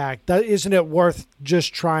Jameis back, isn't it worth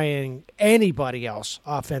just trying anybody else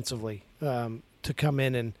offensively to come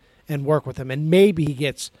in and work with him? And maybe he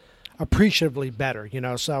gets appreciatively better,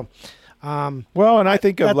 So, well, and I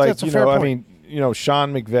think of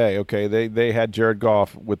Sean McVay, okay, they had Jared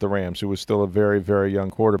Goff with the Rams, who was still a very, very young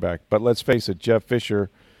quarterback. But let's face it, Jeff Fisher,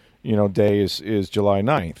 day is July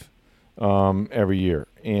 9th every year.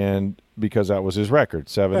 And because that was his record,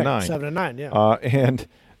 7-9. 7-9, yeah. And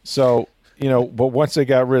so, but once they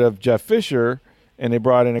got rid of Jeff Fisher and they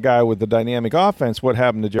brought in a guy with the dynamic offense, what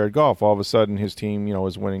happened to Jared Goff? All of a sudden his team,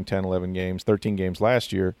 was winning 10, 11 games, 13 games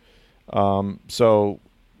last year. So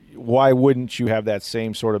why wouldn't you have that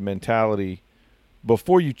same sort of mentality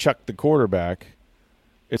before you chuck the quarterback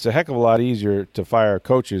it's a heck of a lot easier to fire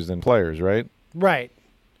coaches than players, right? Right.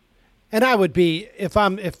 And I would be, if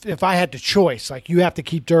I had the choice, like you have to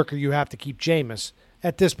keep Dirk or you have to keep Jameis,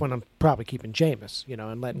 at this point I'm probably keeping Jameis,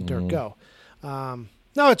 and letting Dirk go.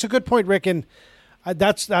 No, it's a good point, Rick, and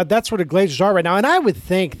that's where the Glazers are right now. And I would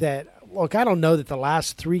think that, look, I don't know that the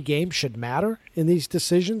last 3 games should matter in these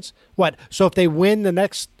decisions. What? So if they win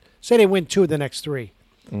say they win 2 of the next 3,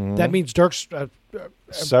 that means Dirk's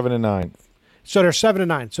 7-9. So they're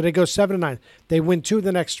 7-9. So they go 7-9. They win 2 of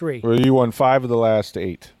the next 3. Or you won 5 of the last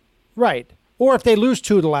 8. Right. Or if they lose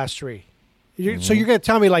 2 of the last 3. So you're going to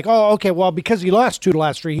tell me like, oh, okay, well, because he lost 2 of the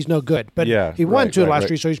last 3, he's no good. But he won 2 of the last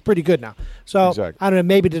 3, so he's pretty good now. So exactly. I don't know,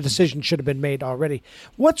 maybe the decision should have been made already.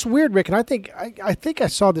 What's weird, Rick, and I think I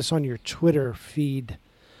saw this on your Twitter feed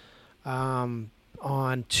on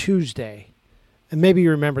Tuesday, and maybe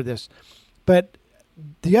you remember this, but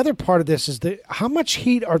the other part of this is how much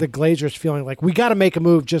heat are the Glazers feeling like we got to make a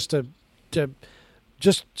move just so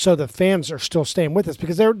the fans are still staying with us?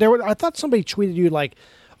 Because I thought somebody tweeted you like,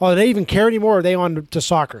 oh, do they even care anymore? Or are they on to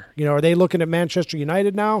soccer? Are they looking at Manchester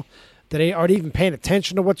United now? Are they even paying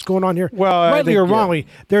attention to what's going on here? Well, rightly or wrongly,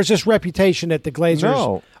 there's this reputation that the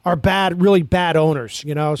Glazers are bad, really bad owners.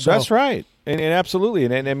 So that's right, and absolutely,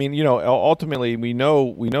 and I mean, ultimately, we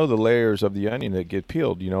know the layers of the onion that get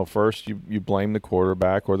peeled. First you blame the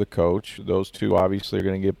quarterback or the coach; those two obviously are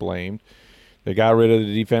going to get blamed. They got rid of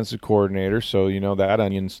the defensive coordinator, so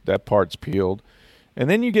that part's peeled. And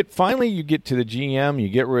then you get to the GM. You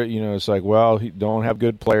get rid. It's like, well, he don't have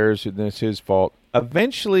good players, and it's his fault.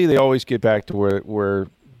 Eventually, they always get back to where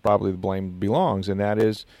probably the blame belongs, and that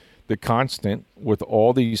is the constant with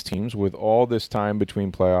all these teams, with all this time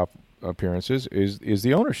between playoff appearances, is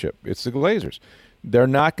the ownership. It's the Glazers. They're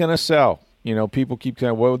not going to sell. People keep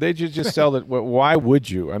saying, well, they just sell it. Why would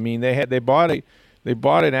you? I mean, they bought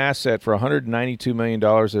an asset for $192 million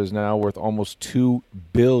that is now worth almost $2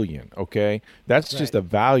 billion, okay? That's just the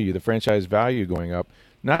value, the franchise value going up,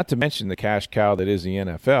 not to mention the cash cow that is the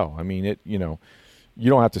NFL. I mean, you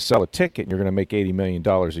don't have to sell a ticket and you're going to make $80 million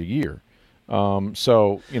a year. I'm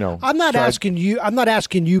not asking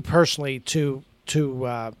you personally to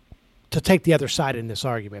take the other side in this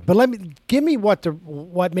argument, but give me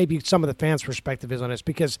what maybe some of the fans' perspective is on this,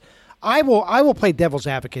 because I will play devil's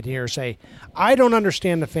advocate here and say I don't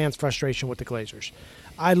understand the fans' frustration with the Glazers.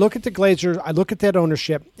 I look at the Glazers, I look at that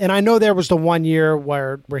ownership, and I know there was the 1 year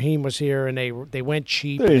where Raheem was here and they went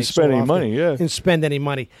cheap. They didn't spend any money, Didn't spend any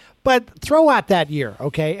money. But throw out that year,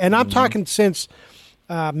 okay? And I'm talking since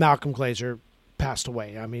Malcolm Glazer passed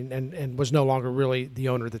away. I mean, and was no longer really the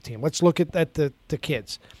owner of the team. Let's look at the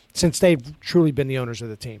kids, since they've truly been the owners of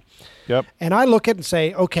the team. Yep. And I look at it and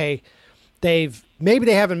say, okay, maybe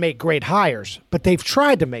they haven't made great hires, but they've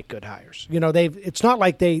tried to make good hires. It's not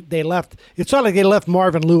like they left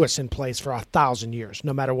Marvin Lewis in place for 1,000 years,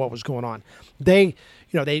 no matter what was going on. They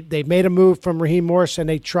made a move from Raheem Morris, and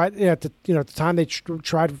they tried at the time they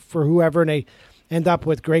tried for whoever, and they end up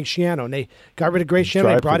with Greg Schiano, and they got rid of Greg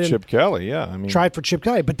Schiano. They brought in Chip Kelly, tried for Chip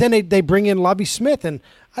Kelly, but then they bring in Lovie Smith, and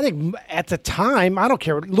I think at the time, I don't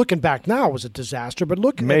care. Looking back now, it was a disaster, but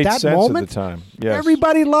at that moment, at the time. Yes.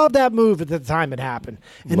 Everybody loved that move at the time it happened.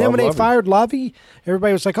 And then when they fired Lovie,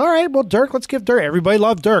 everybody was like, "All right, well, Dirk, let's give Dirk." Everybody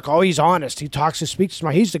loved Dirk. Oh, he's honest. He talks his speech.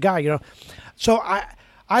 He's the guy, So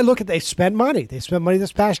I look at, they spent money. They spent money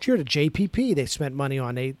this past year to JPP. They spent money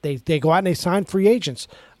on they go out and they sign free agents.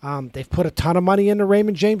 They've put a ton of money into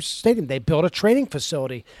Raymond James Stadium. They built a training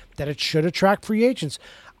facility that it should attract free agents.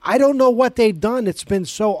 I don't know what they've done. It's been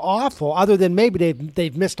so awful, other than maybe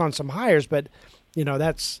they've missed on some hires, but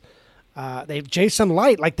that's Jason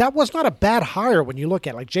Light. Like, that was not a bad hire when you look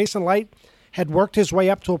at it. Like, Jason Light had worked his way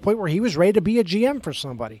up to a point where he was ready to be a GM for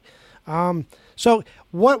somebody. So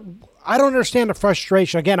what I don't understand the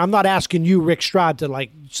frustration. Again, I'm not asking you, Rick Stroud,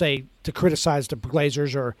 to criticize the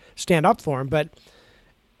Glazers or stand up for him, but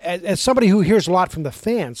as somebody who hears a lot from the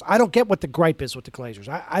fans, I don't get what the gripe is with the Glazers.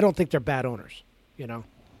 I don't think they're bad owners,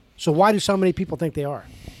 So why do so many people think they are?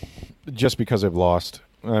 Just because they've lost.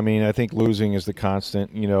 I mean, I think losing is the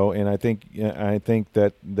constant, and I think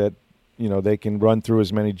that they can run through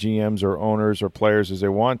as many GMs or owners or players as they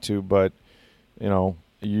want to, but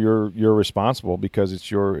you're responsible because it's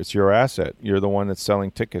your asset. You're the one that's selling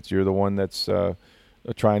tickets. You're the one that's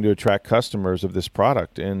trying to attract customers of this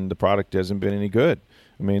product, and the product hasn't been any good.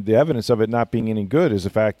 I mean, the evidence of it not being any good is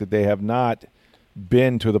the fact that they have not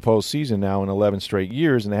been to the postseason now in 11 straight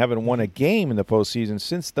years, and they haven't won a game in the postseason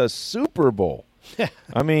since the Super Bowl.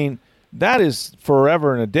 I mean, that is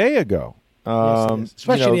forever and a day ago. Yes,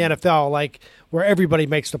 especially in the NFL, where everybody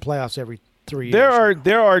makes the playoffs every 3 years.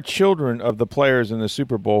 There are children of the players in the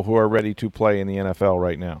Super Bowl who are ready to play in the NFL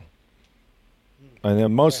right now. And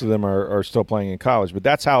then most of them are still playing in college, but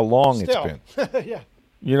that's how long it's been. Yeah.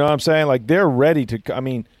 You know what I'm saying? Like, they're ready to – I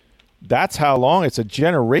mean, that's how long. It's a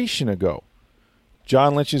generation ago.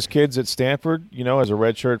 John Lynch's kids at Stanford, as a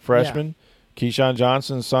redshirt freshman. Yeah. Keyshawn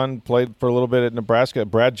Johnson's son played for a little bit at Nebraska.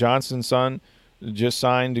 Brad Johnson's son just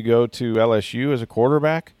signed to go to LSU as a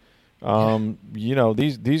quarterback.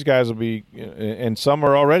 These guys will be, and some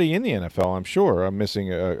are already in the NFL. I'm sure. I'm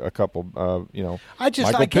missing a couple. I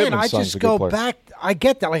just go back. I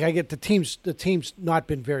get that. Like, I get the team's not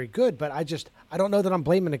been very good, but I don't know that I'm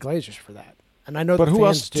blaming the Glazers for that. And I know. But who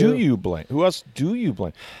else do you blame? Who else do you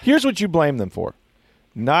blame? Here's what you blame them for: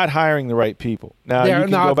 not hiring the right people. Now you can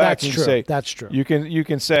go back and say that's true. You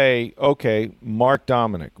can say, okay, Mark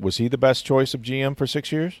Dominic, was he the best choice of GM for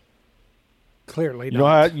 6 years? Clearly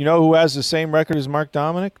not. You know who has the same record as Mark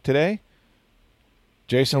Dominic today?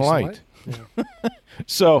 Jason Light. Yeah.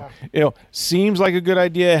 So, seems like a good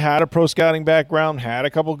idea. Had a pro scouting background, had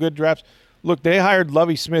a couple good drafts. Look, they hired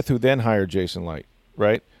Lovie Smith, who then hired Jason Light,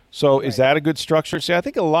 right? So is that a good structure? See, I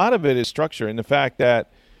think a lot of it is structure in the fact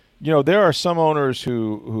that, there are some owners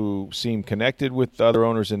who seem connected with other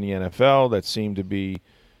owners in the NFL that seem to be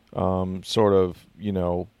sort of,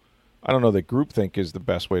 I don't know that groupthink is the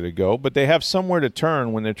best way to go, but they have somewhere to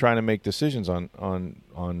turn when they're trying to make decisions on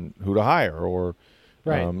who to hire or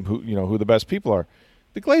who the best people are.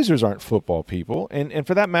 The Glazers aren't football people, and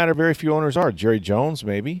for that matter, very few owners are. Jerry Jones,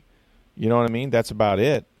 maybe. You know what I mean? That's about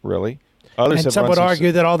it, really. Others and some would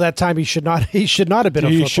argue that all that time he should not have been a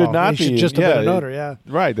football. He should just have been an owner. Yeah,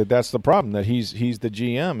 right. That's the problem. That he's the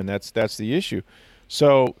GM, and that's the issue.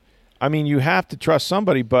 So, I mean, you have to trust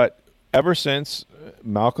somebody, but ever since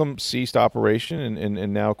Malcolm ceased operation,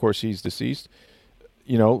 and now, of course, he's deceased,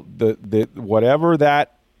 the whatever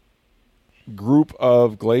that group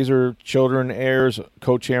of Glazer children, heirs,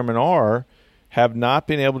 co-chairmen have not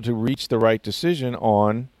been able to reach the right decision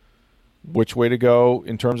on which way to go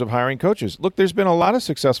in terms of hiring coaches. Look, there's been a lot of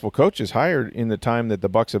successful coaches hired in the time that the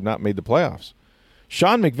Bucs have not made the playoffs.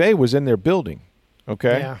 Sean McVay was in their building,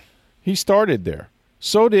 okay? Yeah. He started there.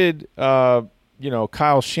 So did,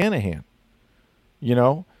 Kyle Shanahan.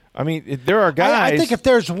 I mean, there are guys. I think if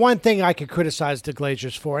there's one thing I could criticize the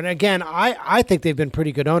Glazers for, and again, I think they've been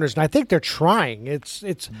pretty good owners, and I think they're trying. It's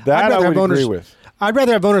that I would agree with. I'd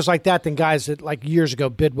rather have owners like that than guys that, like years ago,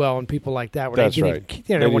 Bidwell and people like that. Where That's right.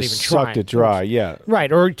 They weren't even sucked it dry. Yeah.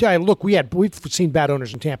 Right. Or look, we've seen bad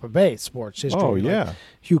owners in Tampa Bay sports history. Oh yeah. Like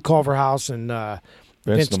Hugh Culverhouse and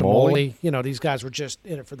Vince Namoli. These guys were just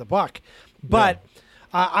in it for the buck. But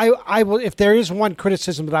I will. If there is one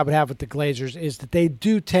criticism that I would have with the Glazers is that they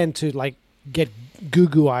do tend to get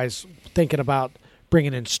goo eyes thinking about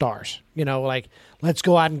bringing in stars. Let's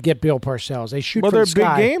go out and get Bill Parcells. They shoot. Well, they're big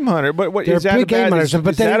game hunter, but what is that big game hunters?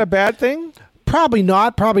 Is that a bad thing? Probably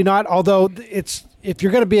not. Although if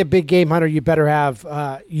you're going to be a big game hunter, you better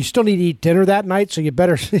have. You still need to eat dinner that night, so you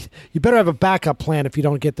better have a backup plan if you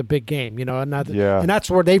don't get the big game. And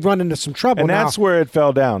that's where they've run into some trouble. And that's where it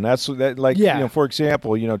fell down. For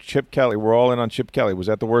example, Chip Kelly. We're all in on Chip Kelly. Was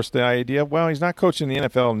that the worst idea? Well, he's not coaching the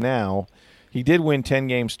NFL now. He did win 10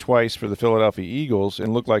 games twice for the Philadelphia Eagles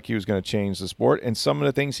and looked like he was going to change the sport. And some of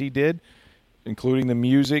the things he did, including the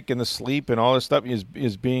music and the sleep and all this stuff,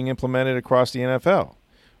 is being implemented across the NFL,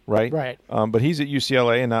 right? Right. But he's at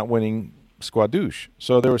UCLA and not winning squadouche.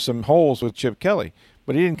 So there were some holes with Chip Kelly.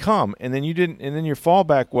 But he didn't come. And then your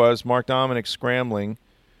fallback was Mark Dominic scrambling,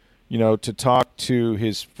 to talk to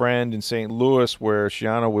his friend in St. Louis where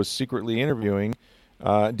Schiano was secretly interviewing.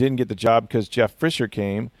 Didn't get the job because Jeff Fisher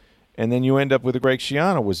came. And then you end up with a Greg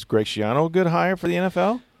Schiano. Was Greg Schiano a good hire for the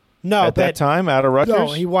NFL? No, at that time, out of Rutgers.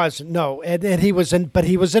 No, he wasn't. No, and he was but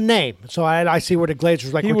he was a name. So I see where the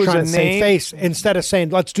Glazers we're trying to save face instead of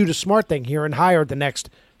saying let's do the smart thing here and hire the next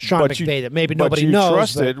Sean McVay that maybe nobody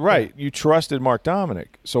knows. You trusted Mark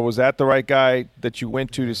Dominic. So was that the right guy that you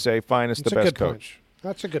went to say find us the best coach?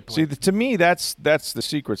 That's a good point. See, to me, that's the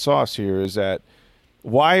secret sauce here. Is that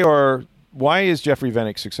why is Jeffrey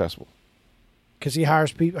Vennick successful? Because he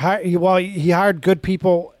hires people. He hired good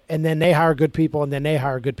people, and then they hire good people, and then they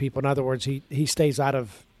hire good people. In other words, he stays out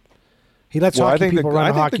of. He lets hockey people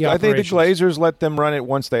run hockey operations. I think the Glazers let them run it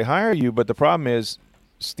once they hire you, but the problem is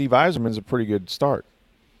Steve Yzerman's a pretty good start.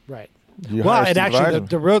 Right.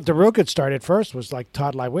 The real good start at first was like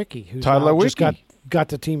Todd Lewicki, who just got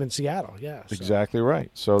the team in Seattle. Yeah. So. Exactly right.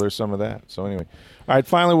 So there's some of that. So anyway, all right.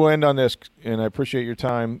 Finally, we'll end on this, and I appreciate your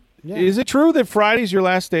time. Yeah. Is it true that Friday's your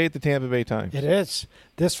last day at the Tampa Bay Times? It is.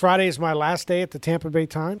 This Friday is my last day at the Tampa Bay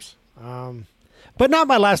Times. But not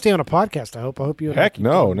my last day on a podcast, I hope. I hope you. Heck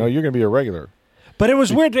no. No, you're going to be a regular. But it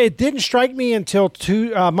was weird. It didn't strike me until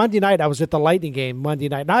Monday night. I was at the Lightning game Monday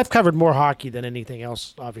night. And I've covered more hockey than anything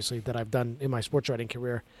else, obviously, that I've done in my sports writing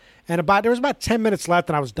career. And there was about 10 minutes left,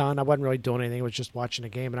 and I was done. I wasn't really doing anything. I was just watching the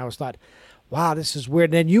game. And I thought, wow, this is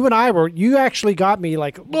weird. And then you actually got me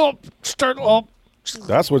like,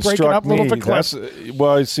 that's what struck me.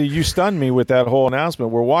 Well, see, you stunned me with that whole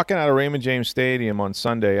announcement. We're walking out of Raymond James Stadium on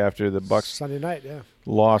Sunday after the Bucks Sunday night,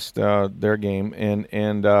 lost their game, and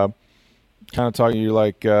kind of talking to you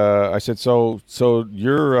like I said. So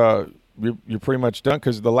you're pretty much done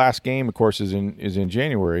because the last game, of course, is in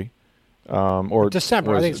January. Or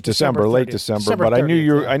December. I think it's December, late December. But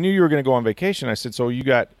 30th, I knew you were going to go on vacation. I said, so you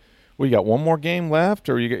got one more game left,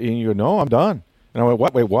 or you go, no, I'm done. And I went,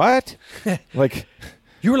 what? Wait, what? Like,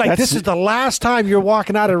 you were like, this is the last time you're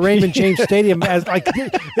walking out of Raymond James Stadium. As like,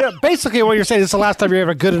 basically, what you're saying is the last time you have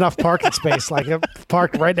a good enough parking space, like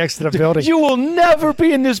parked right next to the building. You will never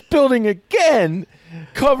be in this building again,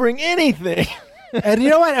 covering anything. And you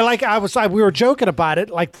know what? Like we were joking about it,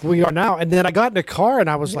 like we are now. And then I got in the car, and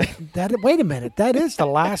I was like, wait a minute, that is the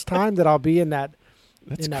last time that I'll be in that.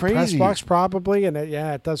 That's in that crazy. Press box, probably, and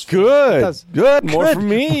it does. Good, it does. Good. More for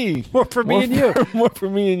me. More for me and you. More for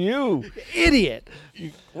me and you. Idiot.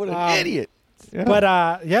 What an idiot. Yeah.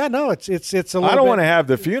 But no, it's a little. I don't want to have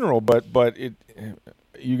the funeral, but it.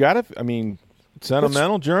 You got to. I mean,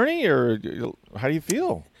 sentimental journey, or how do you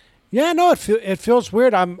feel? Yeah, no, it feels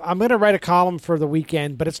weird. I'm going to write a column for the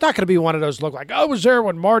weekend, but it's not going to be one of those look like I was there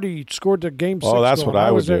when Marty scored the game 6 Oh, that's goal. what I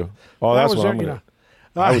would do. Oh, that's what I'm going to.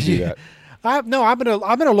 I would do that. I'm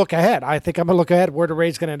gonna look ahead. I think I'm gonna look ahead where the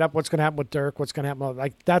Rays gonna end up, what's gonna happen with Dirk, what's gonna happen.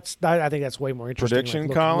 Like I think that's way more interesting. Prediction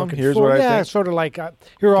like, column. Here's what I think. Yeah, sort of like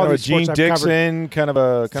here are all these Gene sports Dixon, kind of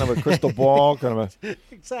a crystal ball, kind of a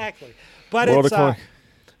exactly. But World it's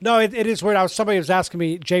no, it is weird. Somebody was asking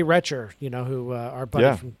me, Jay Retcher, who our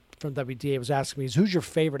buddy from WDA was asking me, who's your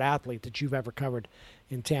favorite athlete that you've ever covered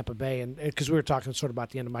in Tampa Bay? And because we were talking sort of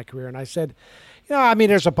about the end of my career, and I said, I mean,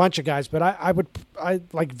 there's a bunch of guys, but I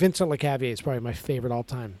like Vincent LeCavier is probably my favorite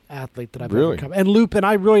all-time athlete that I've ever covered. And Lupin,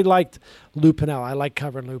 I really liked Lou Piniella. I liked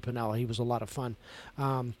covering Lou Piniella. He was a lot of fun.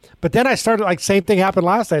 But then I started, like, same thing happened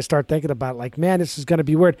last night. I started thinking about, like, man, this is going to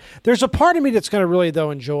be weird. There's a part of me that's going to really,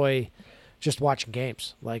 though, enjoy just watching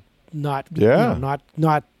games, like not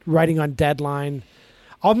writing on deadline.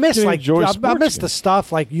 I'll miss I'll miss the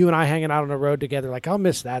stuff like you and I hanging out on the road together. Like I'll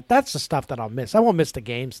miss that. That's the stuff that I'll miss. I won't miss the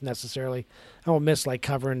games necessarily. I won't miss like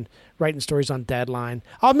writing stories on deadline.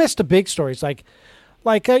 I'll miss the big stories like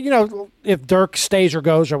if Dirk stays or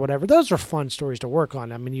goes or whatever. Those are fun stories to work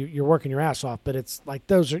on. I mean, you're working your ass off, but it's like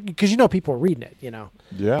those are because people are reading it.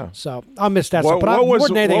 Yeah. So I'll miss that stuff. But more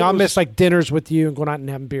than anything, I'll miss like dinners with you and going out and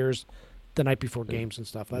having beers the night before games and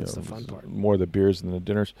stuff. That's the fun part. More the beers than the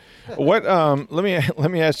dinners. What? Let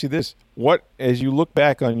me ask you this: what, as you look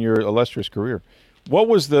back on your illustrious career, what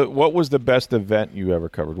was the best event you ever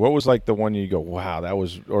covered? What was like the one you go, wow, that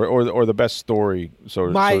was, or the best story,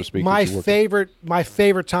 so to speak? My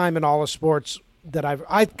favorite time in all of sports that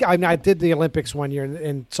I did the Olympics one year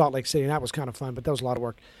in Salt Lake City, and that was kind of fun, but that was a lot of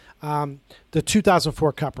work. The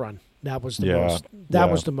 2004 Cup run, that was the most. That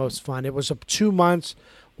was the most fun. It was 2 months.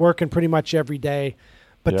 Working pretty much every day,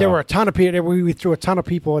 but there were a ton of people. We threw a ton of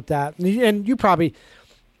people at that, and you probably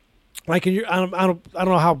like. I don't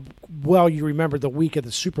know how well you remember the week of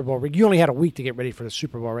the Super Bowl. You only had a week to get ready for the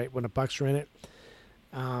Super Bowl, right? When the Bucks were in it.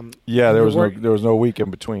 There was no week in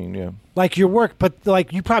between. Yeah, like your work, but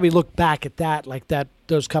like you probably look back at that, like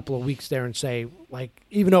those couple of weeks there, and say, like,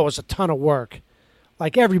 even though it was a ton of work,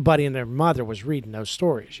 like everybody and their mother was reading those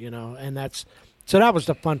stories, and that's. So that was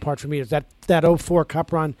the fun part for me is that 04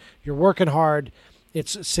 Cup run. You're working hard.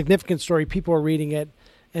 It's a significant story. People are reading it.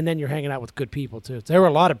 And then you're hanging out with good people, too. There were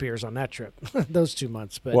a lot of beers on that trip, those 2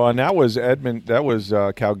 months. But and that was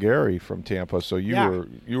Calgary from Tampa. So you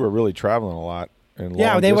were really traveling a lot.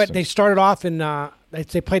 They started off in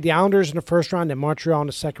they played the Islanders in the first round, then Montreal in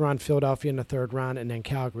the second round, Philadelphia in the third round, and then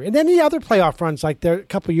Calgary. And then the other playoff runs, like a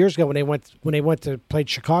couple of years ago when they went to play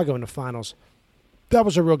Chicago in the finals. That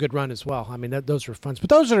was a real good run as well. I mean, those were fun. But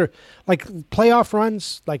those are like playoff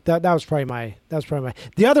runs. Like that was probably my.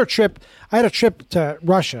 The other trip, I had a trip to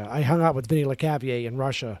Russia. I hung out with Vinny LeCavier in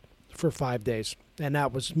Russia for 5 days, and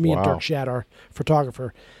that was me and Dirk Shadd, our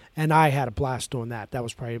photographer, and I had a blast doing that. That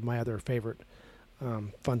was probably my other favorite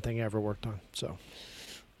fun thing I ever worked on. So.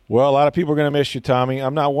 Well, a lot of people are going to miss you, Tommy.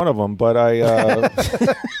 I'm not one of them, but I.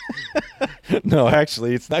 No,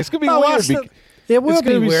 actually, it's nice. It's going to be weird. It will it's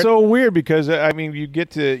going to be weird. so weird because, I mean, you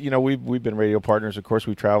get to, we've been radio partners. Of course,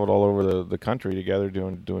 we've traveled all over the country together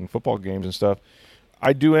doing football games and stuff.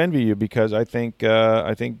 I do envy you because I think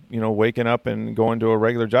waking up and going to a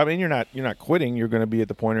regular job, and you're not quitting. You're going to be at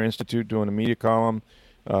the Poynter Institute doing a media column,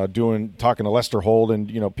 talking to Lester Holt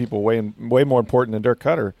and people way more important than Dirk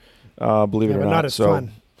Cutter. Believe it or not. Not as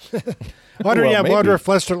fun. I wonder if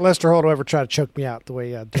Lester Holt will ever try to choke me out the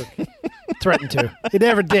way Dirk threatened to. He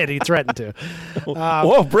never did. He threatened to.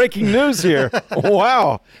 Whoa! Breaking news here!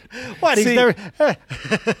 Wow. What? He's never.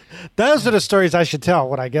 Those are the stories I should tell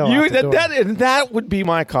when I go out the door. That would be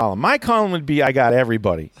my column. My column would be I got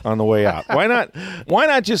everybody on the way out. Why not? Why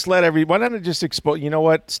not just why not just expose? You know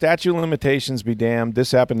what? Statute of limitations be damned.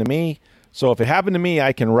 This happened to me. So if it happened to me,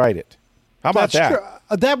 I can write it. How about that? True.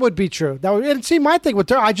 That would be true. And see, my thing with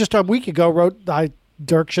Dirk, I just a week ago wrote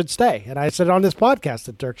Dirk should stay, and I said on this podcast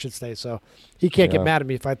that Dirk should stay. So he can't get mad at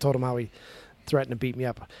me if I told him how he threatened to beat me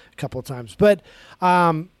up a couple of times. But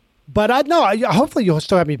hopefully you'll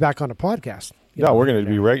still have me back on the podcast. No, we're going to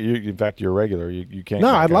be regular. In fact, you're regular. You can't. No,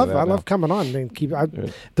 I love coming on and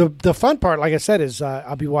the fun part. Like I said, is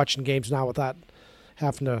I'll be watching games now without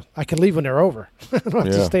having to. I can leave when they're over. I don't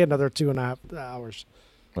have to stay another 2.5 hours.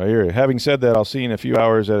 I hear you. Having said that, I'll see you in a few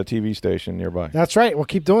hours at a TV station nearby. That's right. We'll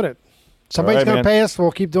keep doing it. Somebody's going to pay us. We'll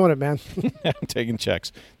keep doing it, man. I'm taking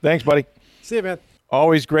checks. Thanks, buddy. See you, man.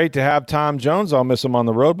 Always great to have Tom Jones. I'll miss him on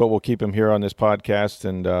the road, but we'll keep him here on this podcast,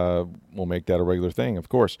 and we'll make that a regular thing, of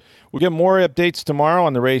course. We'll get more updates tomorrow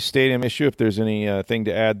on the Rays Stadium issue if there's anything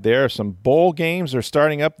to add there. Some bowl games are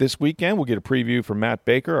starting up this weekend. We'll get a preview from Matt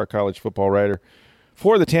Baker, our college football writer,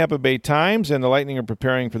 for the Tampa Bay Times, and the Lightning are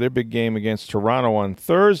preparing for their big game against Toronto on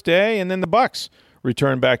Thursday, and then the Bucks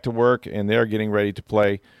return back to work, and they're getting ready to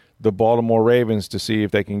play the Baltimore Ravens to see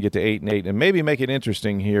if they can get to 8-8 and maybe make it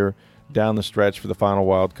interesting here down the stretch for the final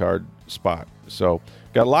wild card spot. So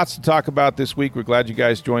got lots to talk about this week. We're glad you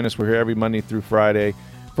guys join us. We're here every Monday through Friday.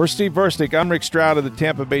 For Steve Versnick, I'm Rick Stroud of the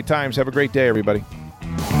Tampa Bay Times. Have a great day, everybody.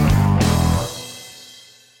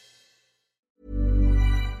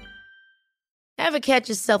 Ever catch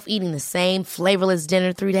yourself eating the same flavorless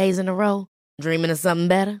dinner 3 days in a row? Dreaming of something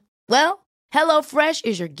better? Well, HelloFresh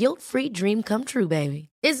is your guilt-free dream come true, baby.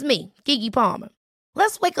 It's me, Keke Palmer.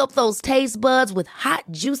 Let's wake up those taste buds with hot,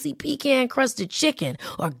 juicy pecan-crusted chicken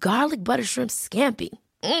or garlic butter shrimp scampi.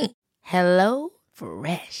 Hello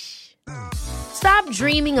Fresh. Stop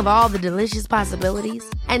dreaming of all the delicious possibilities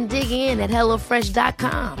and dig in at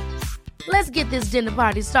HelloFresh.com. Let's get this dinner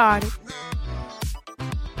party started.